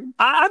morgue.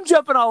 I'm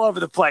jumping all over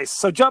the place,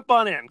 so jump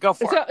on in. Go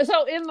for it.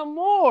 So in the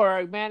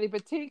morgue, Mandy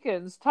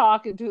Patinkin's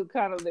talking to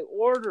kind of the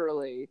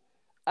orderly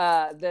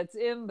that's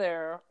in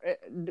there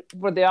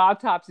where the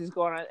autopsy's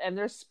going on, and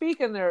they're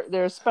speaking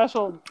their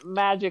special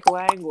magic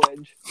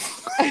language.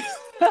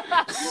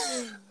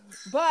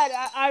 But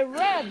I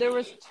read there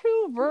was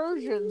two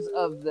versions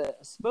of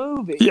this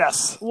movie.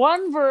 Yes.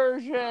 One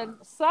version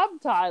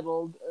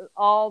subtitled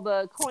all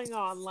the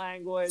Klingon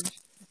language,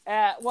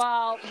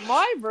 while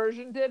my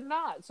version did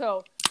not.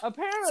 So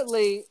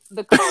apparently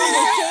the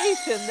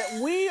conversation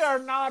that we are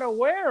not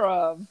aware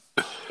of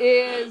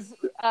is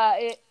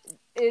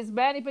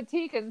Mandy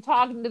Patinkin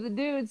talking to the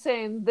dude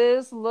saying,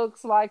 this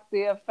looks like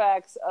the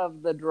effects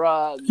of the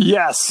drug.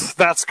 Yes,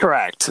 that's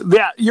correct.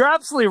 Yeah, you're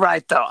absolutely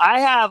right, though.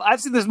 I've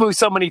seen this movie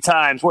so many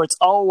times where it's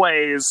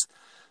always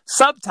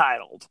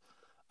subtitled.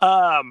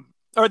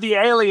 or the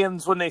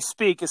aliens when they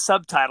speak is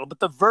subtitled, but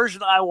the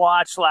version I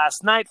watched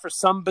last night for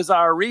some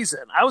bizarre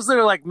reason, I was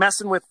literally like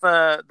messing with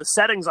the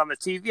settings on the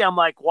TV. I'm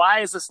like, why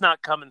is this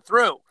not coming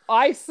through?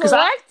 I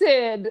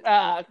selected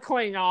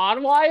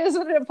Klingon. Why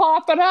isn't it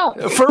popping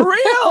up? For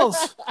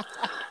reals?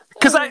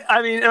 Because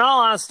I mean, in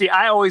all honesty,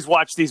 I always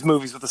watch these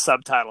movies with the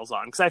subtitles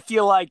on because I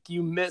feel like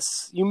you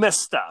miss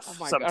stuff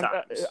sometimes.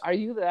 God. Are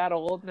you that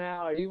old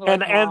now? Are you like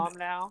mom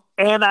now?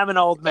 And I'm an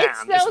old man.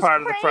 It's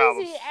part of the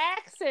problem. Crazy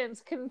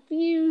accents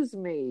confuse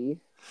me.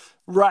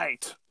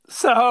 Right.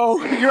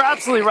 So you're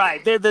absolutely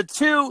right. They're the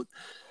two.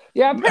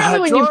 Yeah,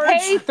 apparently when you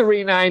pay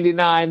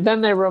 $3.99,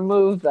 then they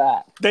remove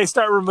that. They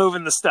start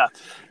removing the stuff.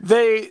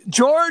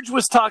 George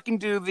was talking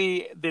to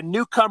the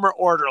newcomer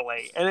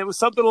orderly, and it was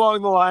something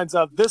along the lines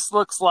of, "This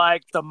looks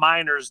like the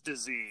miner's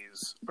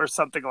disease," or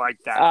something like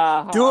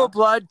that. Do a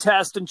blood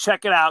test and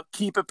check it out.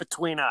 Keep it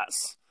between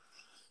us.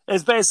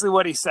 Is basically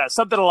what he says.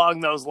 Something along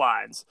those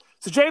lines.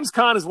 So James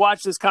Caan has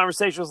watched this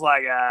conversation. Was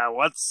like,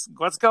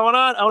 what's going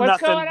on? Oh,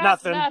 nothing.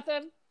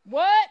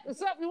 What?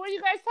 What are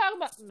you guys talking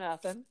about?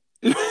 Nothing.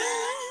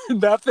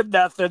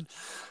 nothing.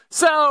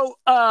 So,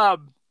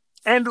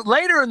 and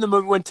later in the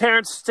movie, when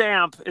Terrence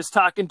Stamp is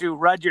talking to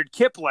Rudyard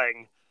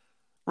Kipling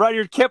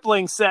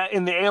said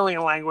in the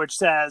alien language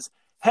says,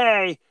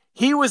 "Hey,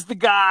 he was the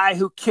guy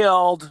who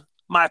killed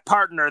my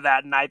partner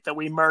that night that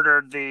we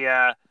murdered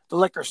the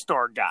liquor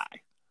store guy.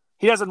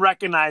 He doesn't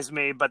recognize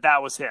me, but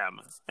that was him."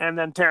 And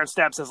then Terrence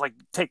Stamp says, like,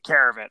 "Take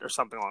care of it," or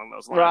something along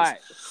those lines.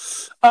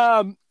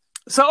 Right.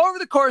 So over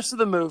the course of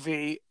the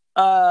movie,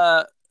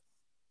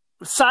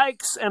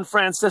 Sykes and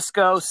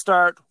Francisco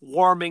start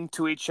warming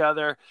to each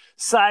other.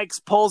 Sykes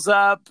pulls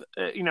up,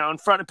 in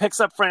front and picks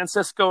up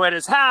Francisco at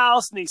his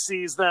house, and he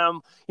sees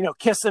them,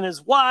 kissing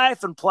his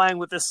wife and playing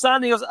with his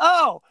son. He goes,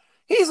 "Oh,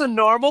 he's a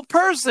normal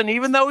person,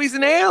 even though he's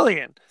an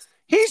alien.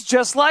 He's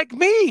just like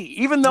me,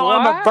 even though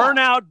I'm a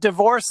burnout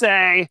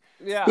divorcee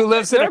who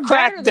lives in a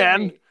crack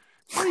den."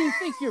 What, do you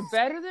think you're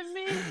better than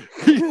me?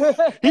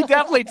 He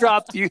definitely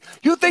dropped you.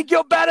 You think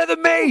you're better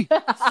than me?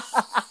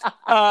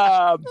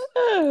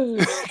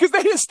 Because they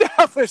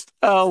established,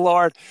 oh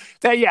Lord,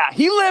 that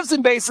he lives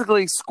in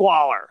basically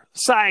squalor.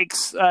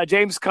 Sykes,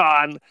 James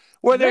Caan,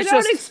 where they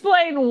don't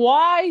explain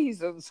why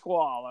he's in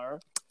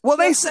squalor. Well,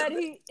 they said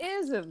he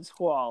is in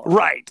squalor.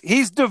 Right.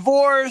 He's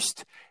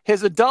divorced.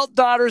 His adult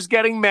daughter's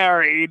getting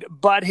married,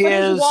 but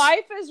his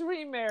wife is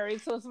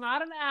remarried, so it's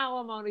not an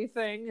alimony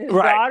thing. His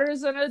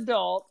daughter's an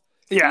adult.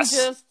 Yes.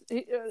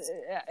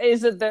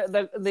 Is it the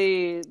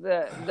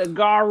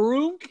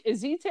Garunk?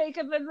 Is he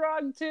taking the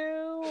drug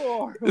too?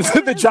 Or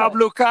the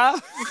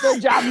Jabluka? The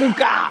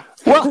Jabluka.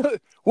 Well,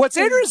 what's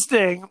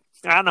interesting,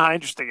 I don't know how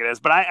interesting it is,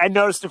 but I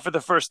noticed it for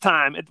the first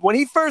time. When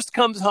he first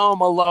comes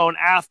home alone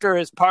after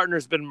his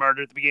partner's been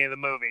murdered at the beginning of the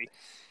movie,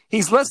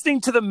 he's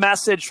listening to the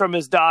message from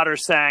his daughter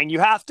saying, "You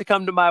have to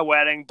come to my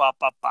wedding, bop,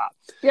 bop, bop."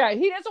 Yeah,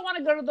 he doesn't want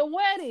to go to the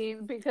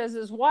wedding because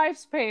his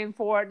wife's paying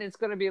for it and it's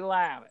going to be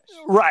lavish.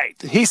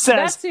 Right. He says...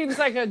 That seems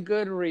like a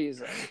good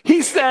reason.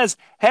 He says,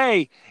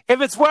 "Hey, if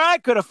it's where I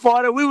could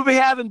afford it, we would be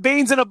having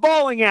beans in a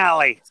bowling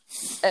alley."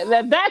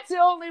 That's the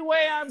only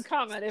way I'm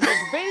coming. If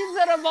it's beans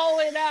in a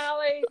bowling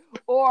alley,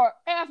 or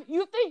if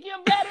you think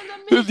you're better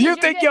than me. You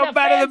think you're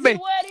better than me.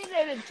 Wedding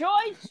at a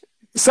church?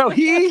 So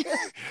he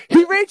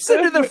reaches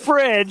into the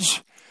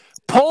fridge,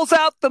 pulls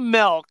out the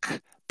milk,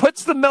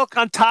 puts the milk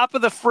on top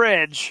of the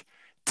fridge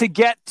to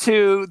get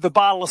to the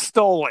bottle of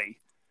Stoli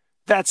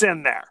that's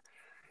in there.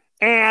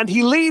 And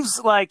he leaves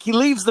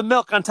the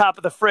milk on top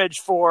of the fridge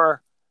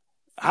for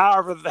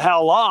however the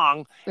hell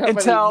long,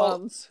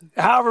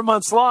 however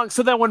months long.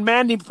 So then when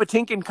Mandy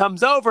Patinkin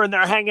comes over and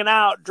they're hanging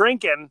out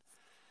drinking,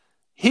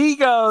 he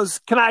goes,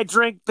 "Can I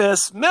drink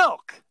this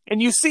milk?"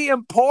 And you see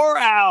him pour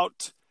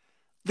out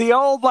the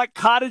old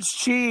cottage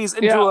cheese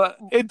into a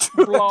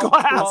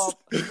glass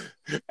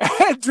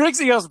and drinks.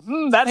 He goes,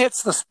 "That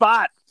hits the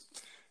spot."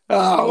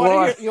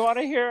 Oh, you want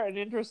to hear an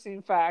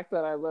interesting fact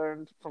that I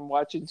learned from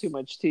watching too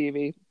much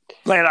TV?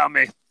 Lay it on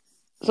me.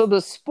 So the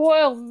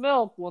spoiled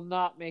milk will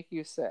not make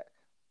you sick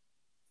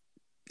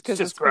because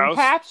it's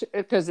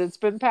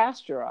been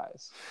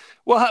pasteurized.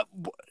 Well,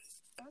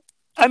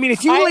 I mean,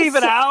 if you leave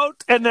it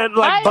out and then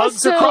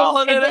bugs are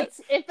crawling in it,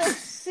 if it's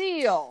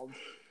sealed.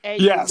 And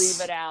you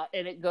leave it out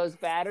and it goes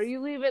bad, or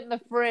you leave it in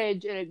the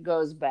fridge and it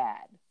goes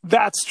bad.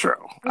 That's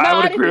true. I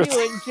would agree with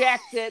you.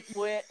 Inject it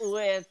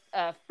with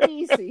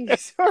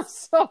feces or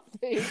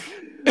something.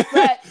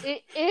 But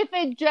if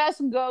it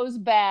just goes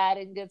bad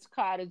and gets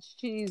cottage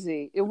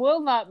cheesy, it will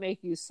not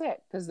make you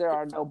sick because there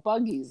are no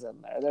buggies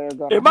in there that are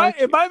going to.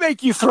 It might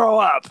make you throw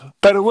up,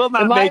 but it will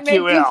not make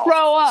you ill. It might make you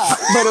throw up,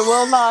 but it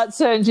will not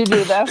send you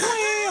to that.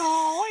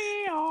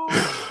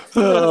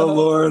 Oh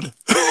Lord.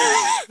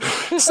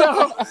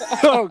 So,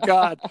 oh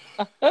God.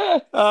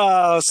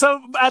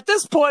 So at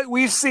this point,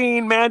 we've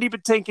seen Mandy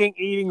Patinkin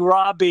eating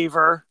raw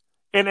beaver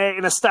in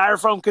a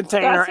styrofoam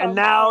container, and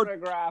now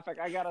pornographic.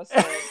 I gotta say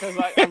it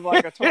because I'm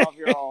like a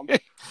 12-year-old.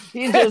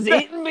 He's just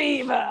eating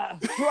beaver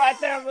right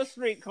there on the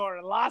street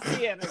corner, La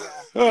Cienega.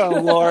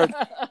 Oh Lord.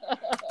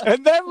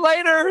 And then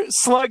later,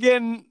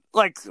 slugging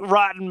like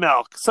rotten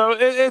milk. So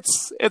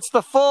it's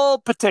the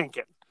full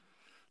Patinkin.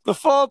 The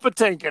full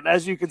Patinkin,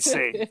 as you can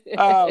see.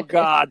 Oh,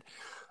 God.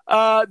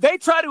 They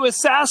try to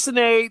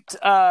assassinate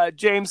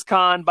James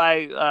Caan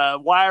by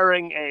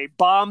wiring a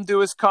bomb to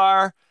his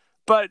car,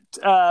 but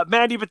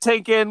Mandy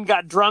Patinkin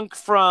got drunk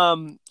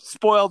from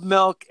spoiled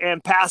milk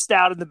and passed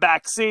out in the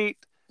back seat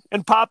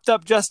and popped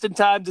up just in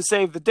time to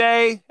save the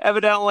day,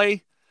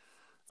 evidently.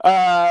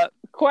 But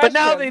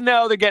now they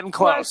know they're getting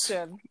close.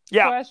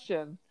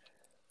 Question.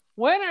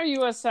 When are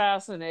you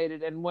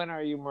assassinated and when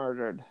are you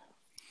murdered?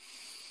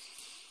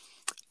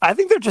 I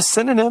think they're just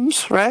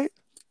synonyms, right?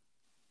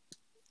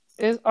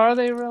 Are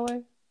they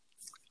really?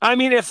 I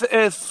mean, if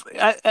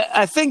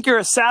I think you're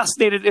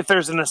assassinated if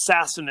there's an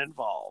assassin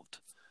involved,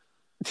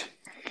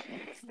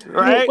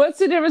 right? What's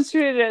the difference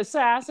between an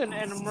assassin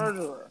and a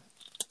murderer?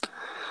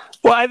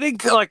 Well, I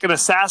think like an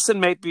assassin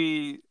might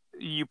be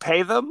you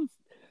pay them,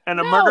 and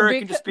a murderer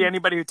can just be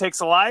anybody who takes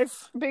a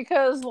life.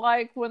 Because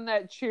like when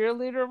that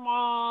cheerleader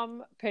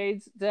mom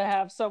paid to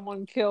have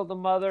someone kill the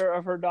mother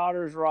of her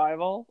daughter's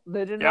rival,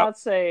 they did not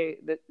say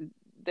that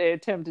they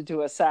attempted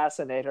to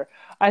assassinate her.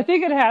 I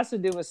think it has to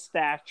do with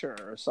stature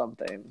or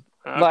something,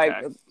 like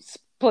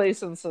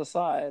place in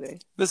society.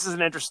 This is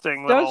an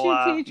interesting little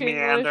Don't you teach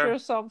meander. English or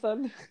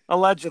something?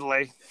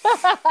 Allegedly.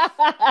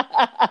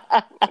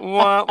 Wah,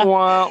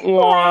 wah,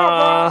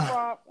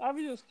 wah.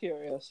 I'm just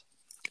curious.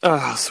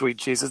 Oh, sweet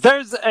Jesus.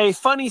 There's a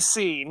funny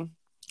scene.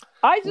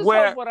 I just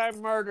hope when I'm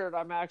murdered,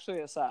 I'm actually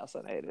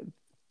assassinated.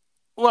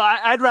 Well,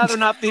 I'd rather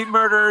not be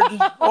murdered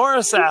or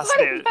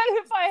assassinated. But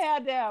if I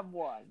had to have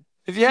one.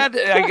 If you had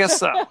to, I guess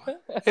so.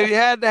 If you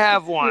had to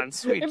have one,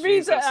 sweet it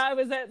means Jesus. That I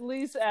was at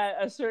least at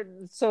a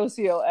certain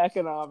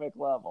socioeconomic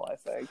level, I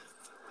think.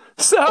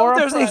 So or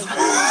there's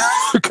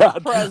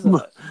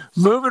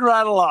moving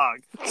right along.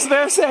 So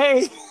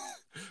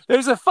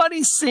there's a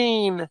funny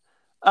scene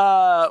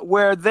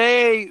where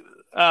they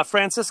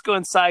Francisco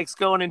and Sykes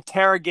go and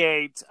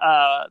interrogate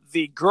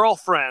the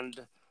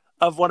girlfriend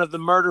of one of the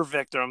murder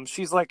victims.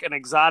 She's like an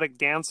exotic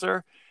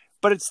dancer,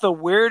 but it's the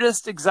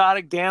weirdest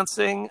exotic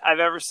dancing I've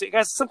ever seen.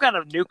 It's some kind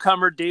of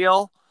newcomer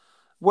deal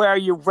where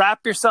you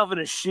wrap yourself in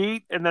a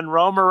sheet and then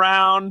roam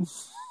around.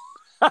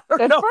 At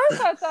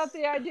first, I thought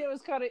the idea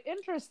was kind of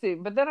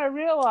interesting, but then I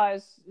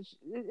realized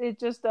it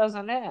just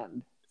doesn't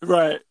end.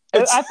 Right.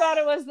 I thought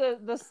it was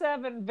the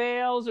 7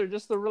 veils or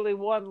just the really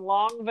one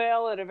long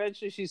veil, and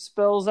eventually she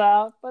spills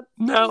out. But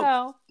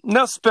no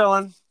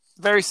spilling.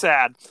 Very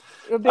sad.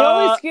 The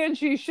only skin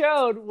she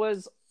showed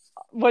was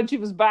when she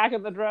was back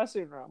in the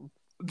dressing room.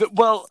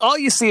 Well, all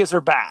you see is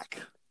her back.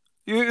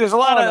 There's a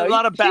lot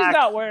of back. She's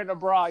not wearing a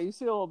bra. You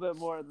see a little bit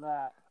more than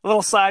that. A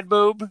little side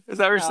boob? Is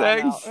that what you're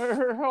saying? No.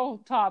 Her whole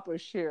top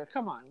was sheer.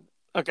 Come on.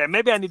 Okay,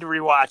 maybe I need to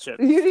rewatch it.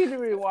 You need to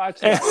rewatch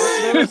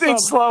it. In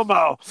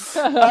slow-mo.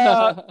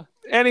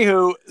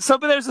 Anywho,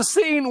 but there's a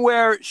scene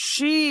where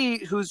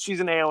she's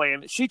an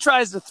alien, she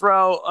tries to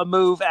throw a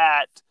move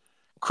at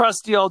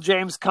crusty old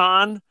James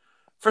Caan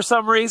for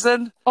some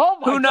reason. Oh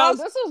my God,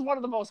 this is one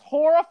of the most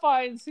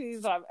horrifying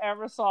scenes I've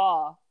ever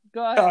saw.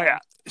 Go ahead. Oh yeah.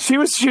 She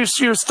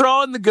was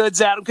throwing the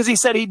goods at him because he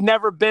said he'd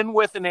never been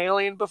with an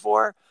alien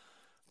before,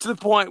 to the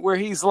point where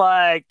he's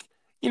like,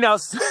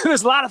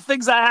 there's a lot of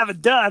things I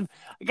haven't done.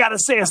 I got to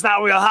say it's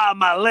not real high on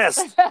my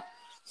list.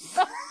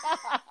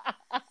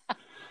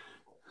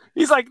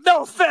 He's like,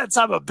 no offense,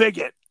 I'm a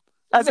bigot.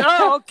 I said,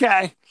 oh,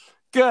 okay,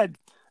 good.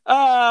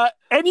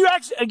 And you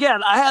actually,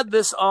 again, I had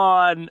this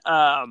on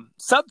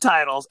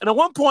subtitles, and at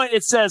one point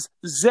it says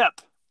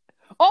zip.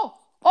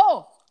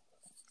 Oh,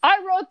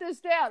 I wrote this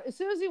down. As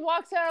soon as he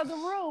walks out of the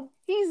room,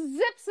 he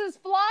zips his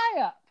fly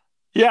up.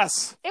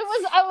 Yes.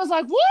 I was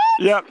like, what?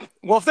 Yep.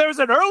 Well, if there's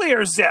an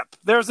earlier zip,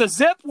 there's a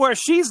zip where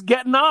she's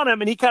getting on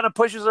him and he kind of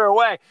pushes her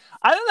away.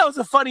 I thought that was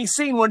a funny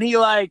scene when he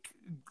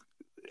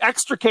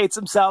extricates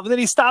himself and then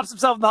he stops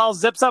himself in the hall,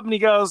 zips up and he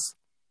goes,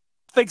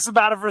 thinks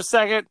about it for a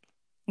second.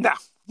 No.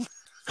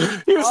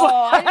 He was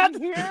I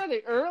didn't hear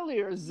the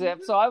earlier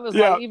zip, so I was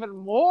even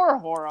more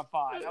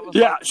horrified. I was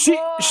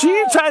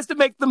she tries to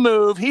make the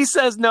move. He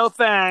says no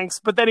thanks,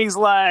 but then he's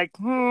like,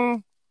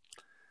 well,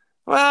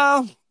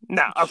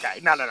 no,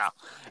 okay, no.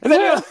 And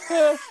then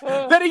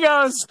he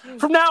goes,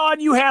 from now on,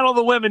 you handle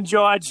the women,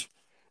 George.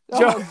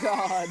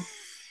 Oh,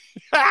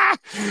 God.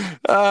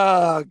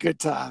 Oh, good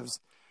times.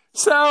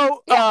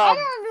 So, I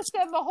don't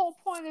understand the whole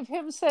point of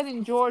him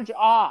setting George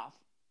off.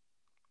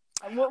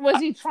 Was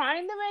he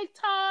trying to make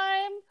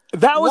time?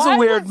 That was a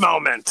weird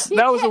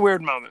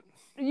moment.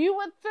 You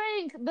would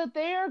think that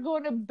they are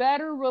going to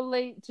better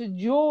relate to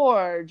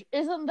George.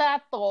 Isn't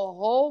that the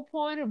whole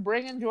point of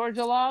bringing George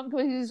along?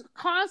 Because he's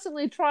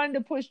constantly trying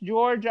to push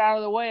George out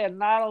of the way and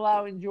not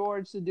allowing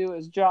George to do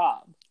his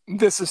job.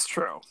 This is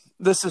true.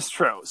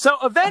 So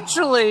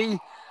eventually,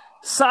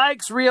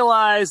 Sykes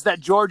realized that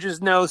George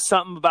knows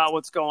something about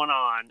what's going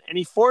on, and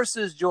he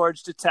forces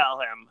George to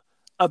tell him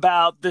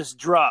about this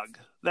drug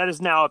that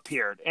has now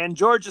appeared. And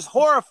George is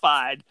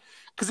horrified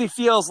because he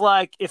feels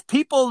like if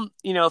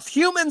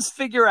humans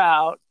figure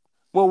out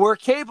what we're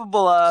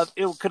capable of,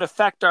 it could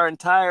affect our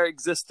entire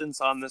existence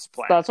on this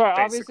planet. That's right.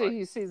 Basically. Obviously,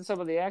 he's seen some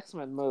of the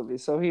X-Men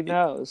movies, so he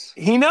knows.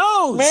 He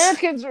knows.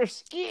 Americans are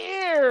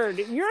scared.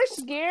 You're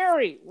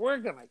scary. We're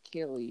going to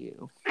kill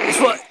you.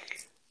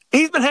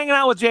 He's been hanging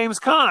out with James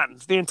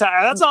Caan the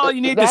entire. That's all you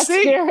need to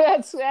see.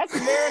 That's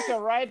America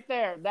right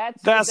there.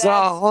 That's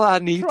all I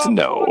need Trump to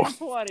know.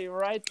 2020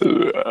 right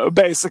there.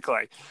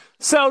 Basically.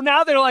 So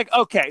now they're like,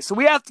 okay, so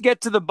we have to get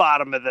to the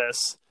bottom of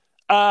this.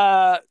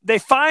 They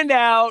find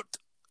out,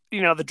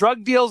 the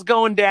drug deal's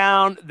going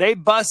down. They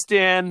bust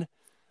in.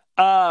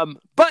 But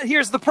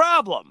here's the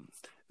problem.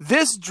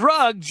 This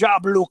drug,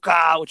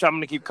 Jabluka, which I'm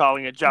going to keep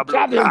calling it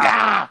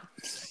Jabluka.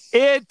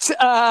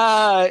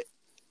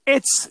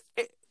 It's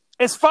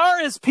as far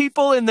as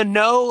people in the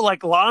know,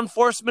 like law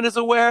enforcement is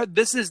aware,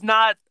 this is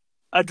not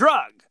a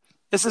drug.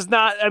 This is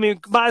not,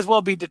 might as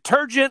well be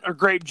detergent or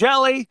grape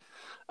jelly.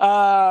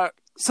 So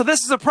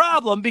this is a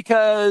problem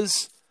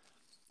because,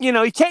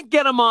 you can't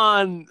get them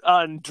on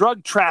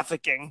drug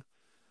trafficking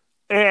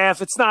if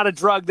it's not a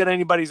drug that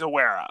anybody's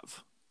aware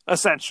of,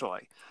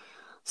 essentially.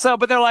 So,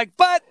 but they're like,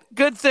 but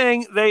good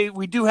thing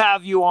we do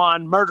have you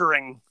on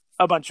murdering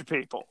a bunch of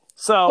people.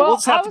 So we'll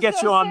just have to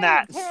get you on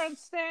that.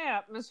 Terrence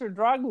Stamp, Mr.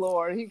 Drug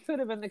Lord, he could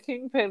have been the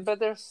kingpin, but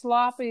they're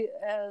sloppy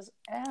as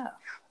F.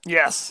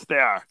 Yes, they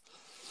are.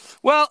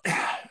 Well,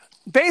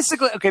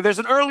 basically, okay, there's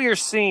an earlier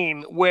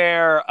scene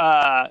where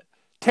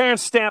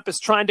Terrence Stamp is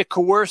trying to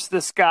coerce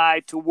this guy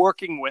to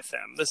working with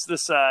him, this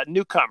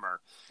newcomer.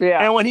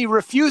 Yeah. And when he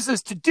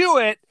refuses to do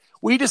it,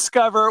 we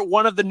discover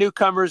one of the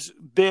newcomer's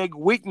big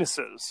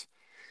weaknesses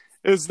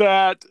is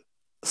that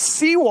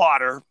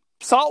salt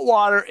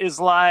water is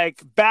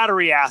like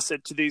battery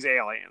acid to these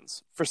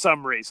aliens for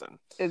some reason.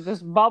 It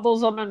just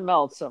bubbles them and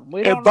melts them.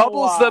 We don't know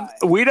why.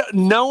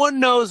 No one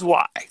knows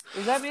why.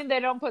 Does that mean they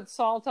don't put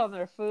salt on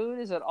their food?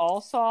 Is it all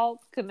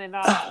salt? Can they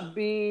not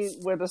be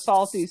with a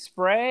salty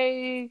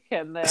spray?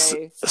 Can they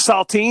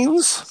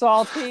saltines?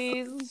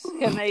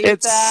 Can they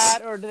eat that,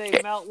 or do they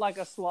melt like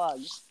a slug?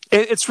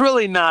 It's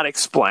really not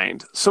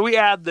explained. So we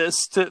add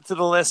this to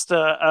the list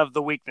of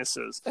the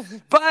weaknesses.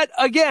 But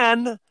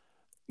again,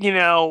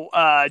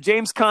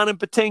 James Caan and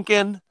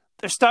Patinkin,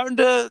 they're starting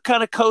to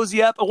kind of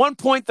cozy up. At one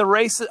point,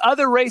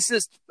 other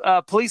racist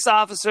police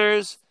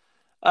officers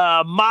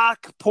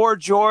mock poor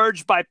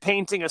George by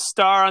painting a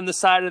star on the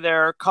side of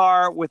their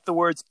car with the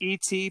words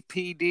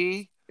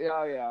ETPD.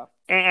 Oh, yeah.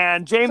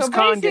 And James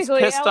Caan gets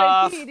pissed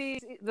off. LAPD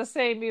the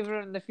same even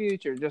in the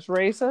future, just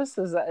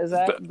racist? Is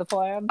that the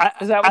plan?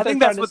 Is that what I think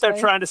that's what they're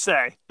trying to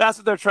say. That's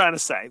what they're trying to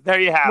say. There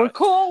you have it. We're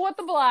cool with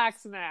the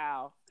blacks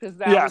now. Because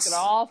now we can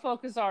all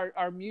focus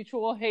our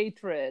mutual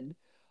hatred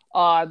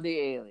on the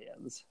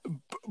aliens.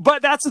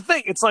 But that's the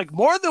thing. It's like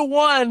more than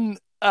one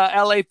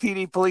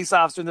LAPD police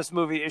officer in this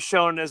movie is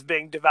shown as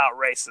being devout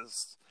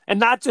racist. And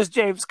not just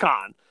James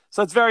Caan.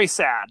 So it's very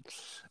sad.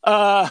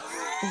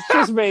 It's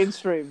just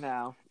mainstream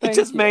now. It's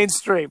just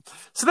mainstream.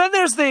 So then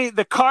there's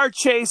the car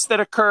chase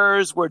that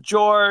occurs where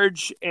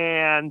George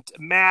and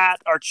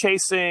Matt are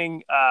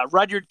chasing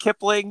Rudyard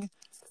Kipling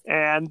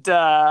and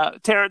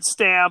Terrence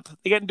Stamp.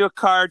 They get into a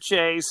car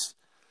chase.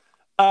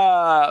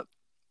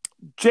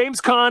 James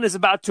Caan is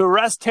about to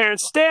arrest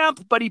Terrence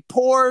Stamp, but he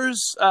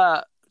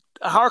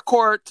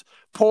Harcourt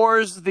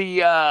pours the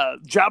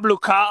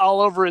Jabluka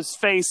all over his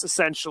face,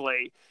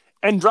 essentially,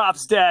 and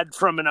drops dead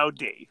from an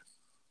OD.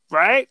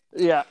 Right?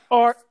 Yeah.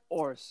 Or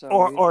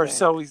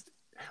so he's.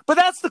 But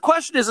that's the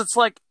question is, it's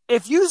like,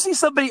 if you see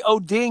somebody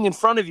ODing in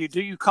front of you,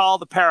 do you call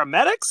the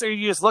paramedics or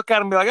you just look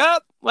at him and be like, oh,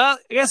 well,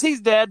 I guess he's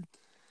dead.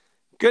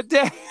 Good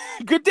day.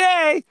 Good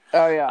day.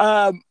 Oh,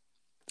 yeah.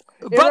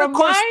 But it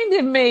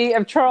reminded me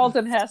of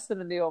Charlton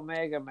Heston in The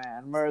Omega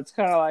Man, where it's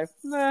kind of like,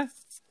 meh.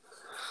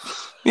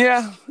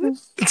 Yeah.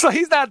 So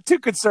he's not too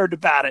concerned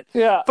about it.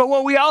 Yeah. But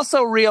what we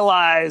also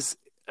realize,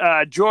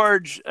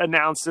 George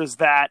announces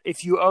that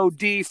if you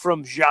OD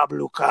from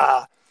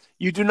Jabluka,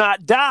 you do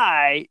not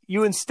die.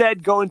 You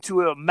instead go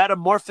into a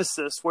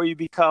metamorphosis where you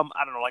become,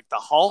 I don't know, like the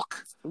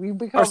Hulk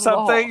or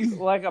something. Hulk,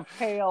 like a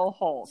pale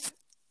Hulk.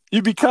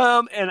 You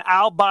become an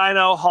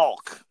albino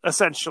Hulk,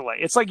 essentially.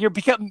 It's like you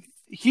become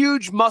a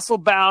huge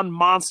muscle-bound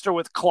monster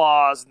with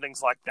claws and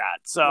things like that.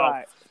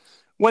 So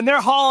when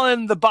they're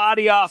hauling the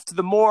body off to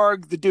the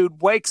morgue, the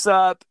dude wakes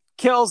up,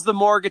 kills the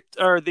morgue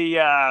or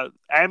the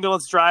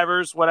ambulance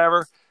drivers,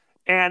 whatever,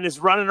 and is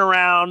running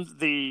around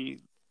the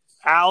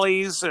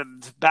alleys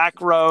and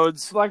back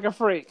roads like a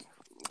freak.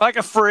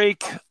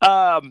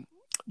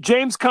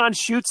 James Caan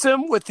shoots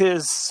him with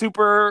his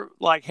super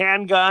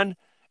handgun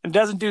and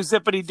doesn't do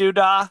zippity doo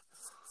dah.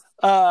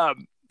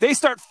 They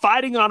start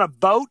fighting on a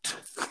boat.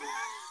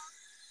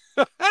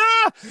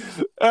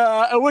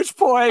 At which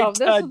point,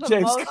 this is the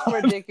James most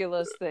Caan...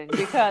 ridiculous thing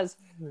because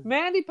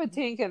Mandy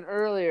Patinkin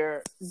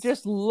earlier,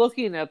 just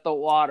looking at the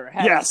water,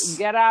 had to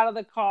get out of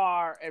the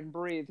car and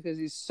breathe because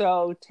he's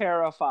so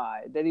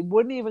terrified that he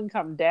wouldn't even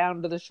come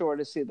down to the shore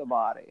to see the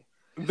body.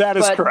 That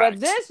is correct.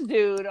 But this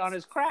dude on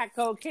his crack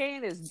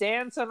cocaine is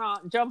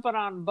jumping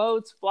on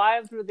boats,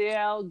 flying through the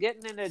air,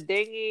 getting in a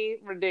dinghy.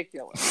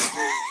 Ridiculous.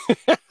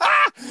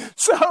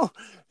 So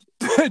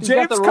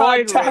James Caan roid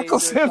rage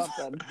tackles or him.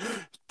 something.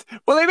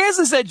 Well, they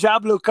basically said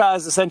Jabba Khan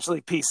is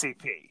essentially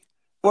PCP,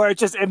 where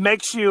it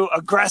makes you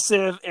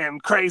aggressive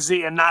and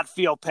crazy and not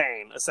feel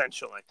pain,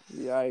 essentially.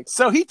 Yikes.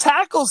 So he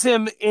tackles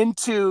him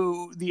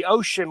into the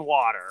ocean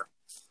water,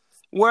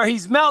 where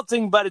he's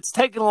melting, but it's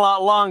taking a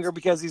lot longer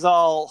because he's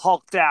all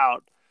hulked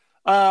out.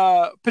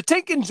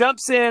 Patinkin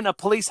jumps in a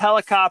police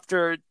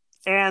helicopter,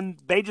 and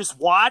they just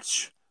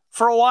watch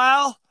for a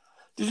while.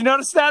 Did you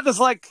notice that?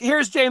 There's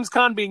here's James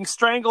Caan being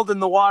strangled in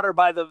the water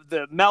by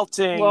the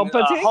melting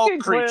Hulk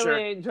creature.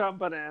 Clearly ain't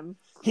jumping in.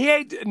 He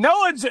ain't. No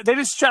one's. They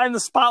just shine the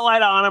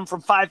spotlight on him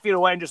from 5 feet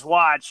away and just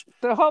watch.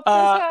 So hope this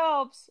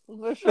helps.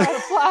 Let's shine a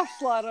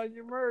flashlight on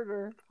your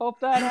murder. Hope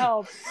that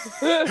helps.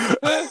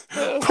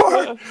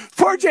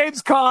 poor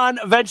James Caan.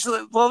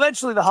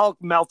 Eventually the Hulk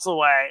melts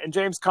away, and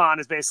James Caan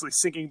is basically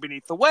sinking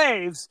beneath the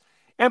waves.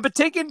 And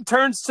Patinkin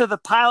turns to the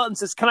pilot and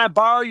says, "Can I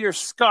borrow your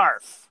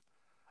scarf?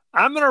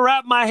 I'm going to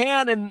wrap my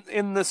hand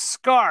in the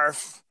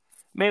scarf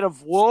made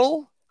of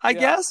wool, I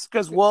guess,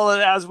 because wool,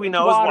 as we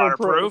know, is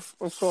waterproof.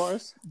 Of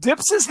course.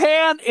 Dips his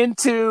hand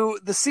into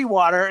the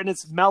seawater, and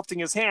it's melting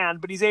his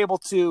hand, but he's able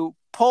to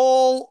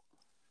pull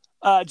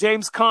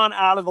James Caan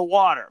out of the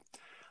water.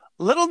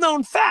 Little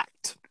known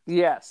fact.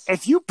 Yes.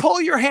 If you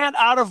pull your hand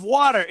out of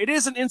water, it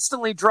isn't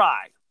instantly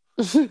dry.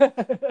 Little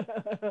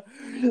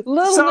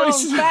known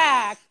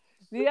fact.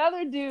 The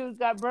other dude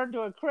got burned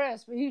to a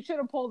crisp. He should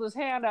have pulled his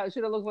hand out. It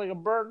should have looked like a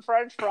burned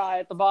French fry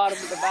at the bottom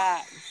of the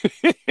bag.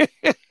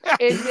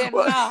 It did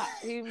not.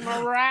 He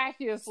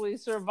miraculously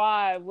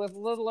survived with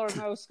little or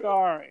no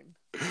scarring.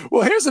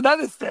 Well, here's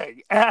another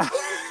thing.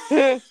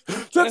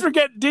 Since we're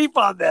getting deep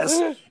on this,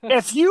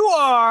 if you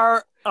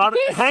are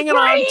hanging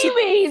on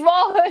to...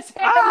 while his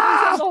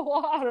hand is in the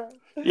water.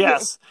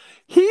 Yes.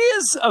 He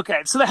is...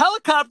 Okay, so the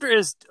helicopter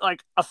is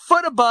a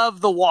foot above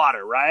the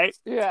water, right?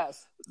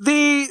 Yes.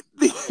 The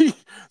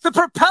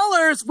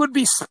propellers would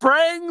be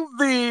spraying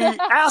the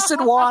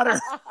acid water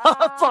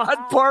up on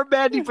poor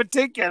Mandy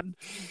Patinkin.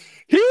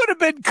 He would have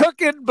been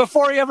cooking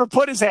before he ever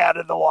put his hand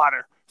in the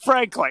water,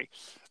 frankly.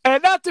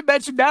 And not to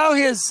mention now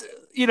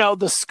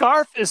the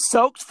scarf is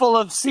soaked full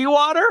of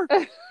seawater.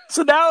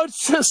 So now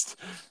it's just,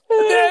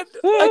 then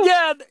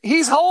again,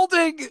 he's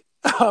holding,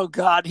 oh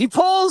God, he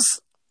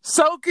pulls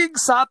soaking,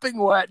 sopping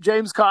wet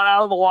James Caan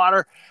out of the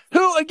water,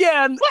 who,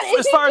 again,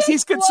 as far as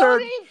he's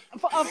concerned...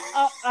 A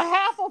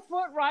half a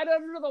foot right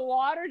under the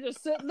water,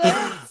 just sitting there,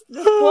 just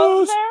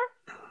floating there?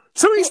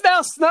 So he's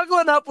now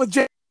snuggling up with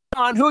James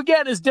Caan, who,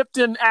 again, is dipped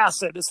in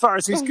acid, as far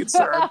as he's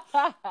concerned.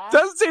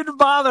 Doesn't seem to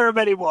bother him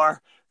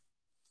anymore.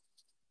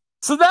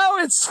 So now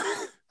it's...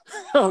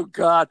 Oh,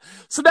 God.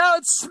 So now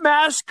it's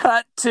smash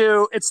cut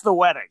to, it's the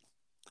wedding.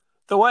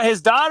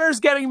 His daughter's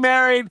getting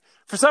married.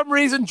 For some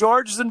reason,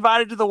 George is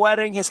invited to the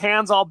wedding. His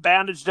hand's all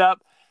bandaged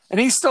up. And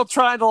he's still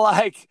trying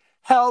to,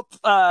 help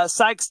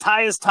Sykes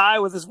tie his tie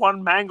with his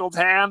one mangled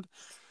hand.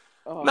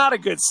 Oh. Not a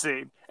good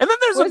scene. And then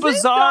there's a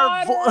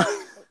bizarre...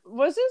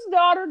 Was his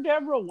daughter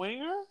Deborah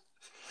Winger?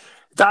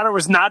 Daughter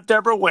was not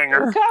Deborah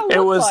Winger.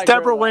 It was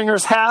Deborah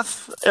Winger's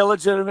half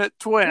illegitimate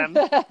twin,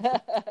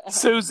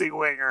 Susie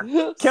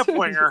Winger. Kip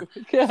Winger.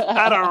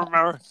 I don't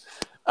remember.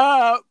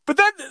 But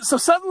then, so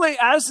suddenly,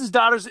 as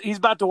he's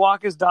about to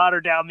walk his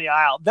daughter down the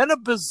aisle, then a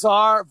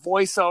bizarre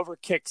voiceover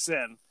kicks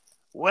in.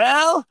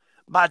 Well,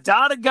 my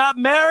daughter got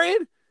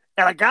married,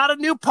 and I got a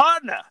new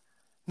partner.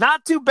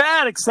 Not too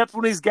bad, except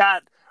when he's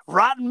got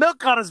rotten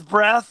milk on his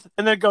breath,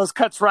 and then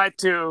cuts right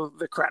to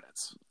the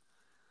credits.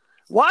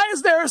 Why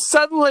is there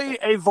suddenly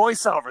a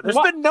voiceover? There's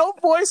been no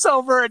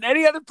voiceover in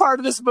any other part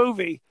of this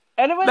movie.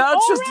 And it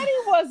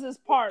was his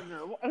partner.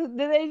 Did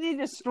they need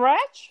to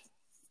stretch?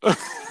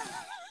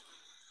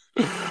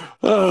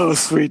 Oh,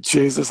 sweet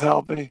Jesus,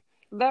 help me.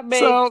 That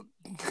made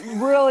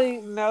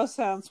really no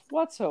sense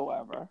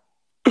whatsoever.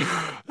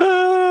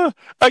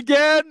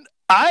 Again,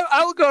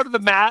 I will go to the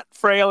mat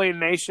for Alien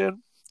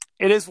Nation.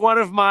 It is one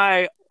of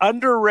my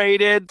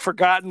underrated,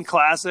 forgotten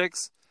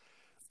classics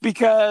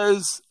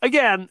because,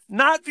 again,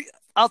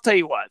 I'll tell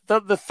you what,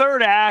 the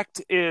third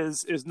act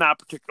is not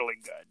particularly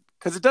good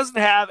because it doesn't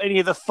have any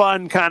of the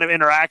fun kind of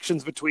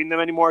interactions between them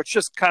anymore. It's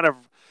just kind of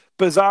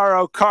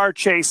bizarro car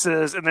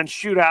chases and then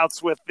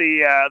shootouts with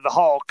the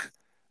Hulk,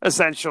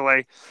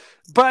 essentially.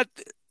 But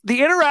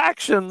the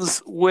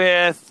interactions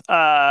with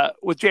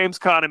James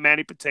Caan and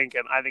Mandy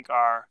Patinkin, I think,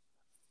 are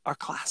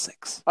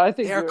classics. I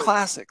think they are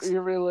classics.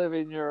 You're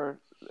reliving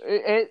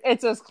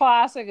it's as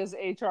classic as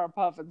HR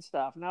Puffin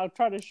stuff. Now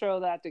try to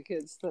show that to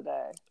kids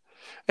today.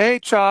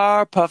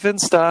 HR Puffin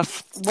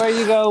stuff. Where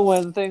you go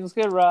when things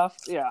get rough?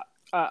 Yeah.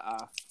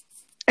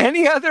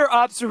 Any other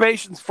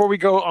observations before we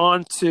go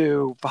on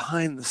to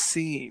behind the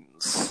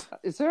scenes?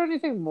 Is there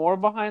anything more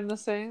behind the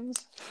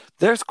scenes?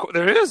 There's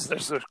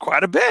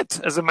quite a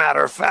bit, as a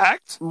matter of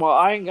fact. Well,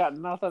 I ain't got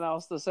nothing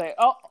else to say.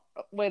 Oh,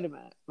 wait a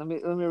minute. Let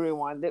me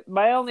rewind it.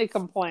 My only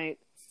complaint.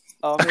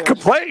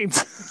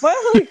 Complaint.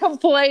 My only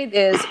complaint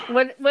is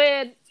when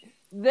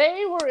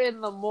they were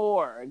in the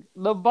morgue,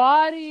 the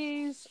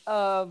bodies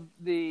of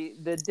the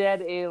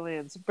dead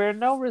aliens bear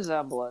no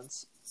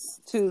resemblance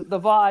to the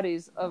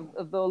bodies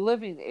of the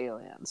living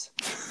aliens.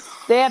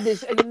 They have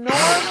this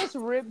enormous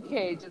rib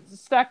cage that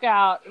stuck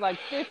out like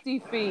 50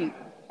 feet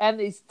and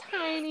these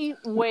tiny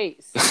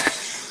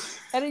waists.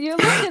 And you're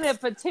looking at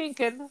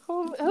Patinkin,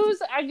 who's,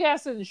 I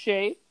guess, in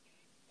shape.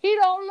 He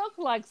don't look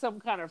like some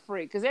kind of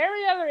freak, because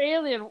every other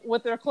alien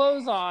with their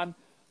clothes on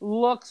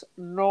looks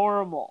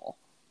normal.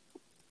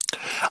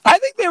 I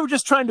think they were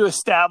just trying to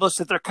establish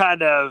that they're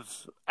kind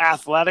of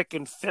athletic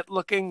and fit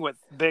looking with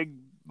big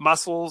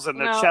muscles and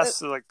their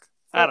chests are like,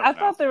 I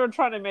thought they were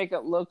trying to make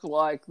it look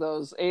like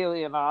those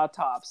alien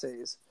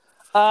autopsies.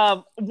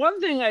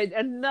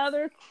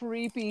 Another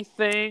creepy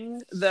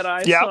thing that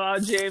I saw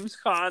James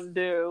Caan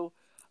do.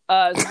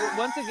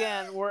 Once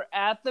again, we're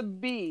at the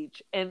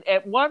beach, and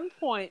at one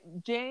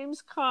point,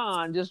 James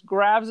Caan just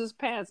grabs his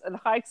pants and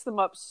hikes them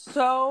up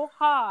so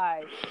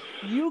high,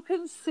 you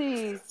can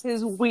see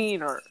his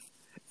wiener.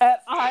 And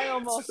I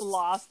almost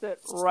lost it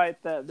right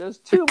then. There's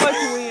too much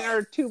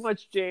wiener, too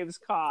much James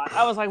Caan.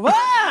 I was like,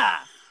 "Wah!"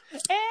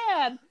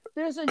 And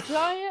there's a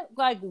giant,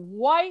 like,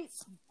 white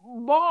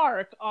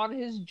mark on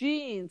his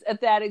jeans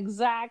at that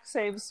exact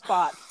same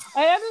spot.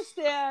 I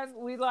understand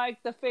we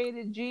like the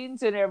faded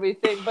jeans and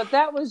everything, but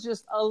that was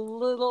just a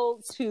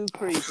little too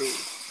creepy.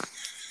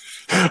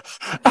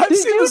 I've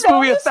seen this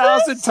movie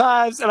 1,000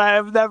 times, and I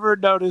have never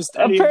noticed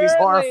any of these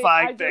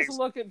horrifying things. I just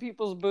look at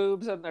people's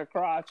boobs and their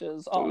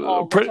crotches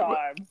all the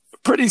time.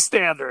 Pretty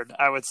standard,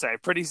 I would say.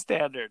 Pretty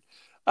standard.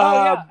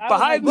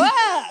 Behind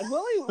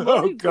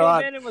Willie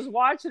God. came in and was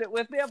watching it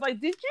with me. I'm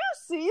like, did you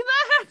see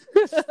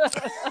that?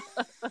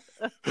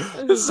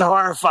 This is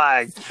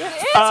horrifying. It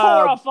is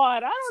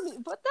horrifying.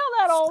 But tell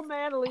that old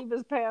man to leave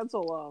his pants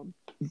alone.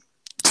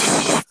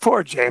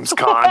 Poor James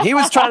Caan. He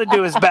was trying to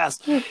do his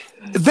best.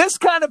 This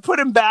kind of put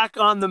him back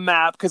on the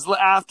map, because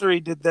after he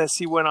did this,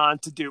 he went on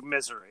to do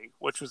Misery,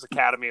 which was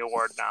Academy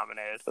Award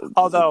nominated.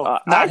 Although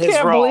not his role.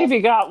 I can't believe he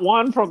got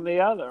one from the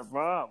other.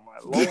 Oh my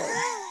Lord.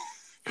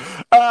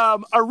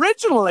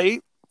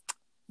 Originally,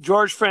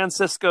 George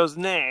Francisco's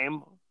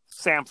name,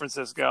 San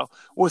Francisco,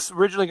 was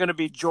originally going to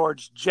be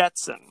George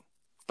Jetson,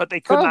 but they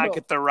could not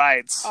get the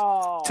rights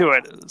to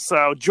it.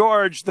 So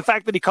George, the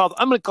fact that he called,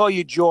 I'm going to call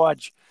you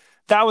George,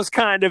 that was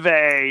kind of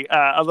a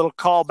little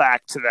callback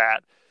to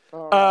that.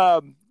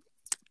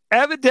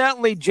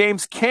 Evidently,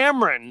 James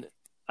Cameron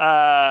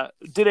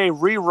did a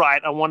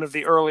rewrite on one of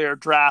the earlier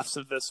drafts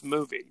of this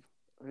movie.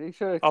 He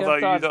should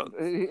have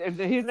he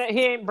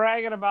ain't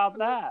bragging about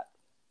that.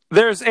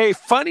 There's a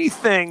funny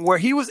thing where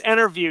he was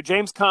interviewed.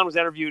 James Caan was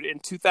interviewed in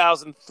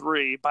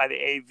 2003 by the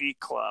AV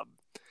Club,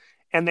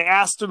 and they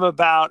asked him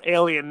about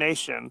Alien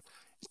Nation,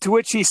 to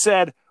which he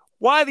said,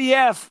 "Why the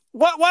F?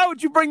 Why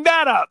would you bring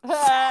that up?"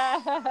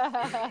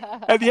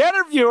 And the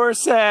interviewer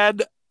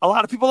said, "A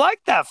lot of people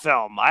like that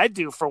film. I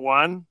do, for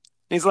one." And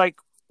he's like,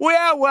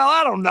 well,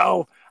 I don't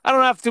know. I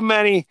don't have too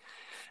many.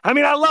 I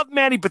mean, I love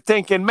Mandy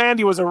Patinkin.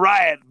 Mandy was a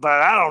riot, but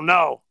I don't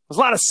know. There's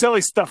a lot of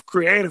silly stuff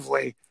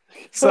creatively.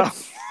 So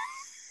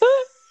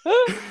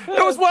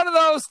it was one of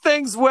those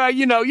things where,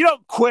 you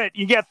don't quit.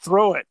 You get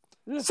through it.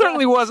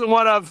 Certainly wasn't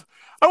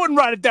I wouldn't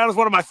write it down as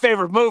one of my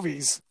favorite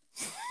movies.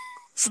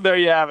 So there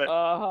you have it.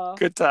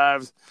 Good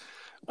times.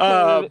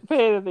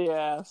 Pain in the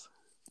ass.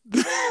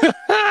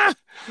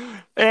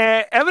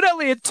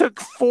 Evidently, it took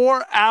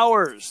 4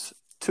 hours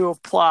to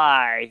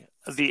apply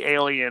the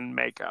alien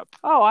makeup.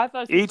 Oh, I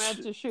thought you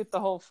meant to shoot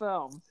the whole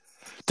film.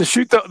 To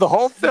shoot the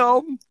whole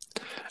film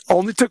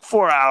only took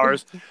 4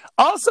 hours.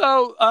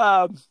 Also,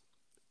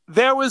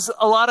 there was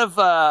a lot of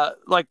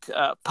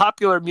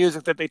popular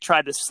music that they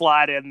tried to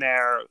slide in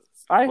there.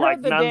 I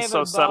heard the David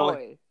so subtly.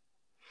 Bowie.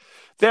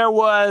 There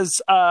was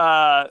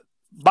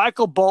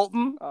Michael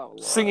Bolton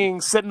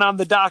singing "Sitting on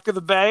the Dock of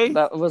the Bay."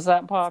 Was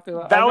that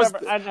popular?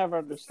 I never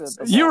understood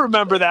that. You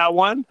remember that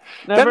one?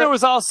 Never. Then there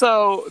was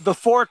also the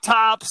Four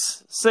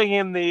Tops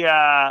singing the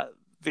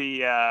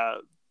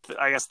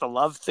I guess the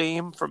love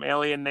theme from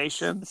Alien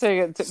Nation.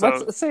 Sing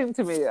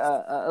to me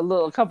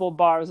a couple of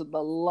bars of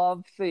the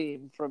love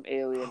theme from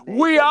Alien Nation.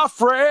 We are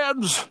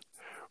friends.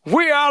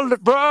 We are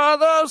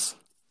brothers.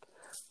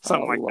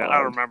 Something like Lord. that. I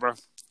don't remember.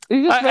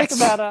 You just making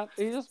that up.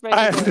 You just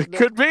making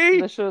could be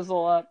the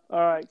shizzle up. All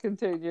right,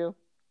 continue.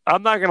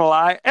 I'm not gonna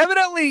lie.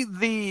 Evidently,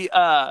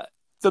 the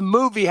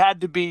movie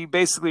had to be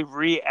basically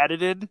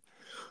re-edited.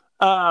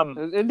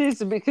 It needs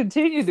to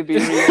continue to be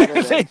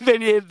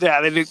re-edited.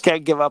 they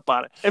can't give up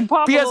on it. And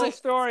pop a little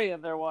story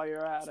in there while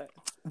you're at it.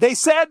 They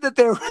said that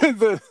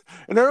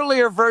an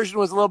earlier version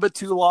was a little bit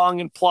too long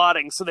and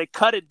plotting, so they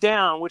cut it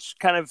down, which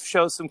kind of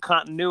shows some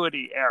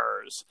continuity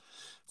errors.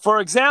 For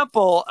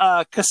example,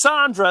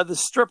 Cassandra, the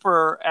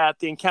stripper at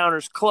the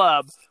Encounters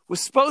Club,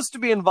 was supposed to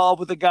be involved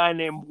with a guy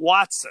named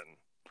Watson.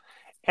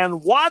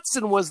 And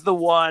Watson was the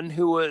one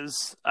who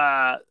was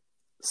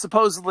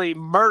supposedly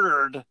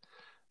murdered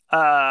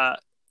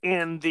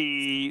in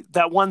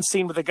that one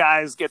scene where the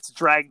guys gets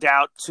dragged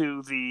out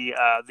to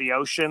the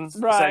ocean,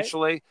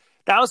 essentially.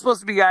 That was supposed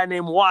to be a guy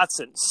named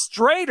Watson.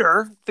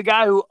 Strader, the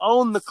guy who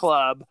owned the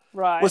club,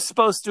 was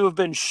supposed to have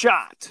been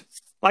shot.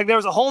 Like, there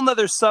was a whole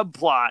nother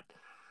subplot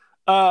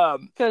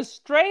Because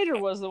Strader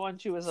was the one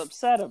she was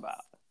upset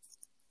about.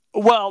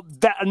 Well,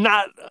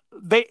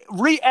 they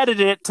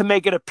re-edited it to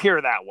make it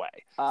appear that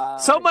way.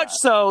 So much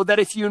so that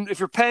if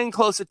you're paying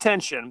close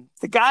attention,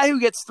 the guy who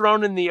gets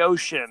thrown in the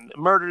ocean,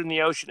 murdered in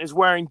the ocean, is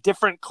wearing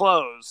different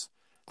clothes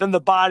than the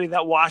body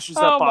that washes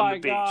up on the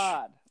beach. Oh my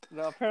God!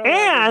 No, apparently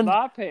I was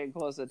not paying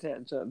close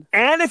attention.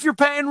 And if you're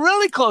paying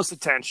really close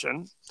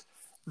attention,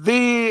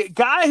 the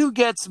guy who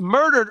gets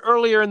murdered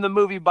earlier in the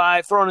movie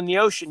by thrown in the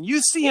ocean,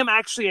 you see him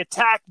actually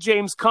attack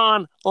James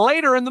Caan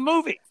later in the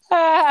movie.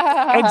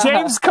 And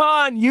James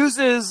Caan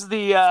uses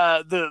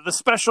the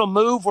special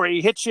move where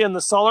he hits you in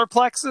the solar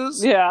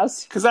plexus.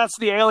 Yes. Because that's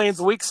the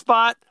alien's weak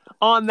spot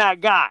on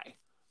that guy.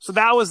 So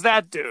that was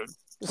that dude.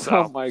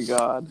 So, oh, my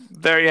God.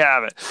 There you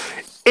have it.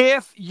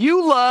 If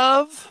you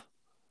love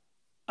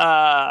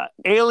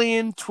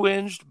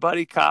alien-twinged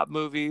buddy cop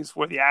movies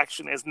where the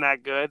action isn't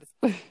that good,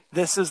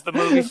 this is the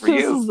movie for you.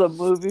 This is the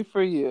movie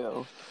for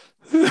you.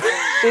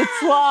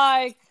 It's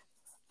like...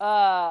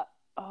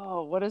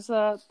 oh, what is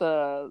that?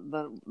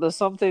 The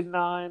something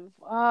 9?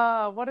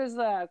 What is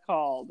that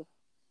called?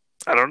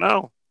 I don't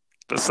know.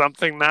 The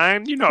something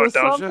 9? You know it,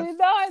 don't you? The something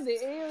 9,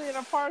 the alien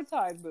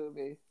apartheid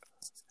movie.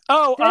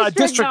 Oh,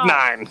 District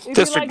 9. If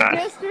District you like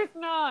 9. District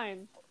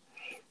 9,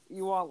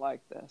 you won't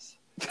like this.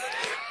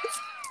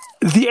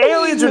 The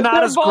aliens are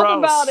not as gross. They're both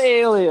about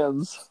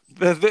aliens.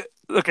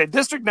 Okay,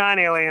 District 9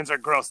 aliens are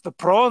gross. The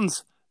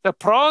prawns.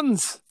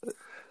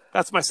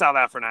 That's my South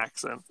African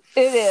accent.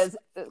 It is.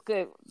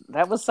 Okay,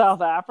 that was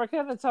South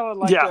African? It sounded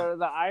like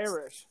the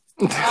Irish.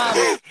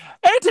 I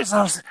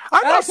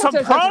got some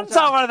prawns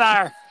over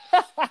there.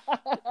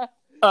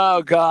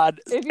 Oh, God.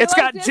 If you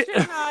like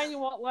District 9, you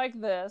won't like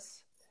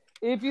this.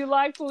 If you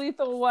like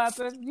Lethal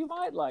Weapon, you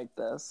might like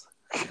this.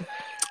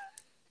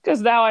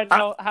 Because now I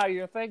know how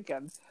you're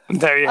thinking.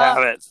 There you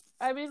have it.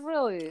 I mean,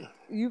 really,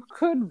 you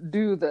could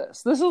do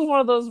this. This is one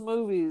of those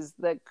movies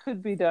that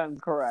could be done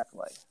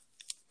correctly.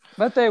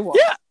 But they won't.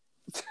 Yeah.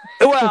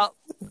 Well,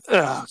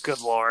 oh,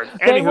 good Lord.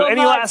 Anywho,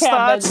 any last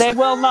thoughts? They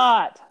will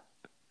not.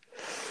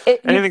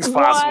 Anything's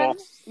possible.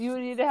 You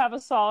need to have a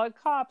solid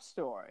cop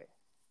story.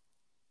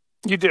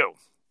 You do.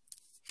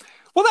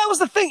 Well, that was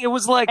the thing. It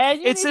was like,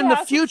 it's in the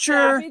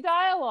future. Some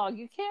dialogue.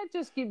 You can't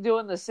just keep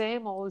doing the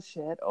same old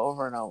shit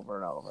over and over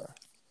and over.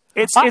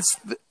 It's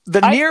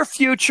the near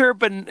future,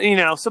 but,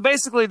 so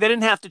basically they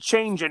didn't have to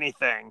change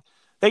anything.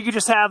 They could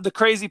just have the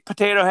crazy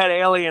potato head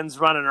aliens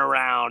running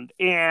around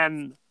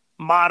in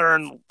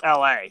modern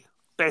LA.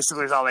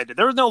 Basically is all they did.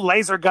 There was no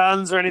laser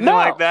guns or anything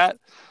like that.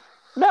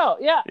 No,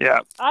 yeah. Yeah.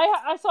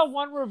 I saw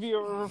one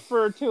reviewer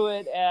refer to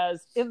it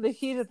as In the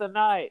Heat of the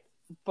Night,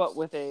 but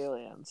with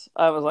aliens.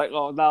 I was like,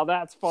 oh, now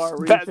that's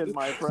far-reaching,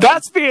 my friend.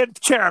 That's being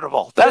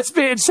charitable. They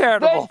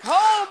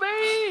call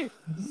me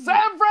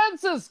San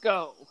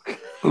Francisco.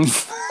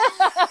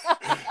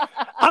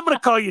 I'm going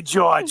to call you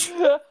George.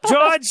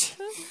 George.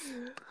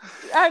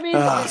 I mean,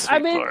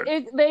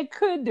 they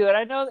could do it.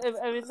 I know.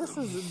 I mean, this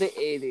is the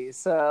 '80s,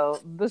 so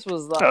this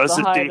was the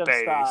height of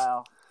 80s.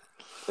 Style.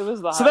 It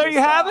was the. So there you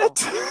have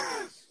it.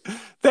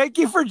 Thank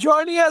you for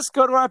joining us.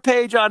 Go to our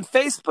page on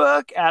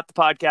Facebook at The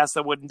Podcast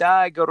That Wouldn't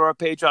Die. Go to our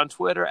page on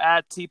Twitter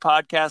at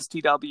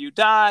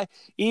TPodcastTWDie.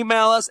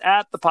 Email us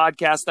at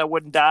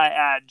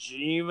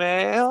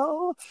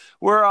thepodcastthatwouldn'tdie@gmail.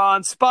 We're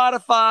on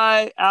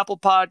Spotify, Apple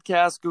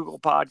Podcasts, Google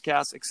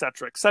Podcasts,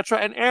 etc., etc.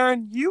 And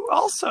Aaron, you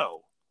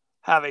also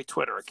have a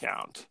Twitter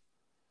account.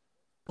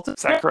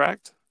 Is that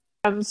correct?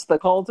 It's the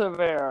Cult of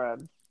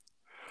Aaron.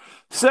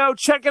 So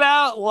check it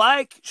out.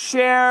 Like,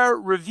 share,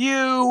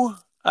 review,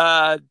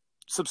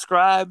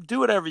 subscribe, do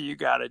whatever you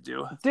got to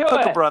do.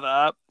 Hook a brother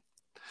up.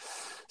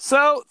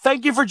 So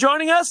thank you for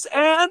joining us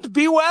and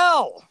be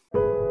well.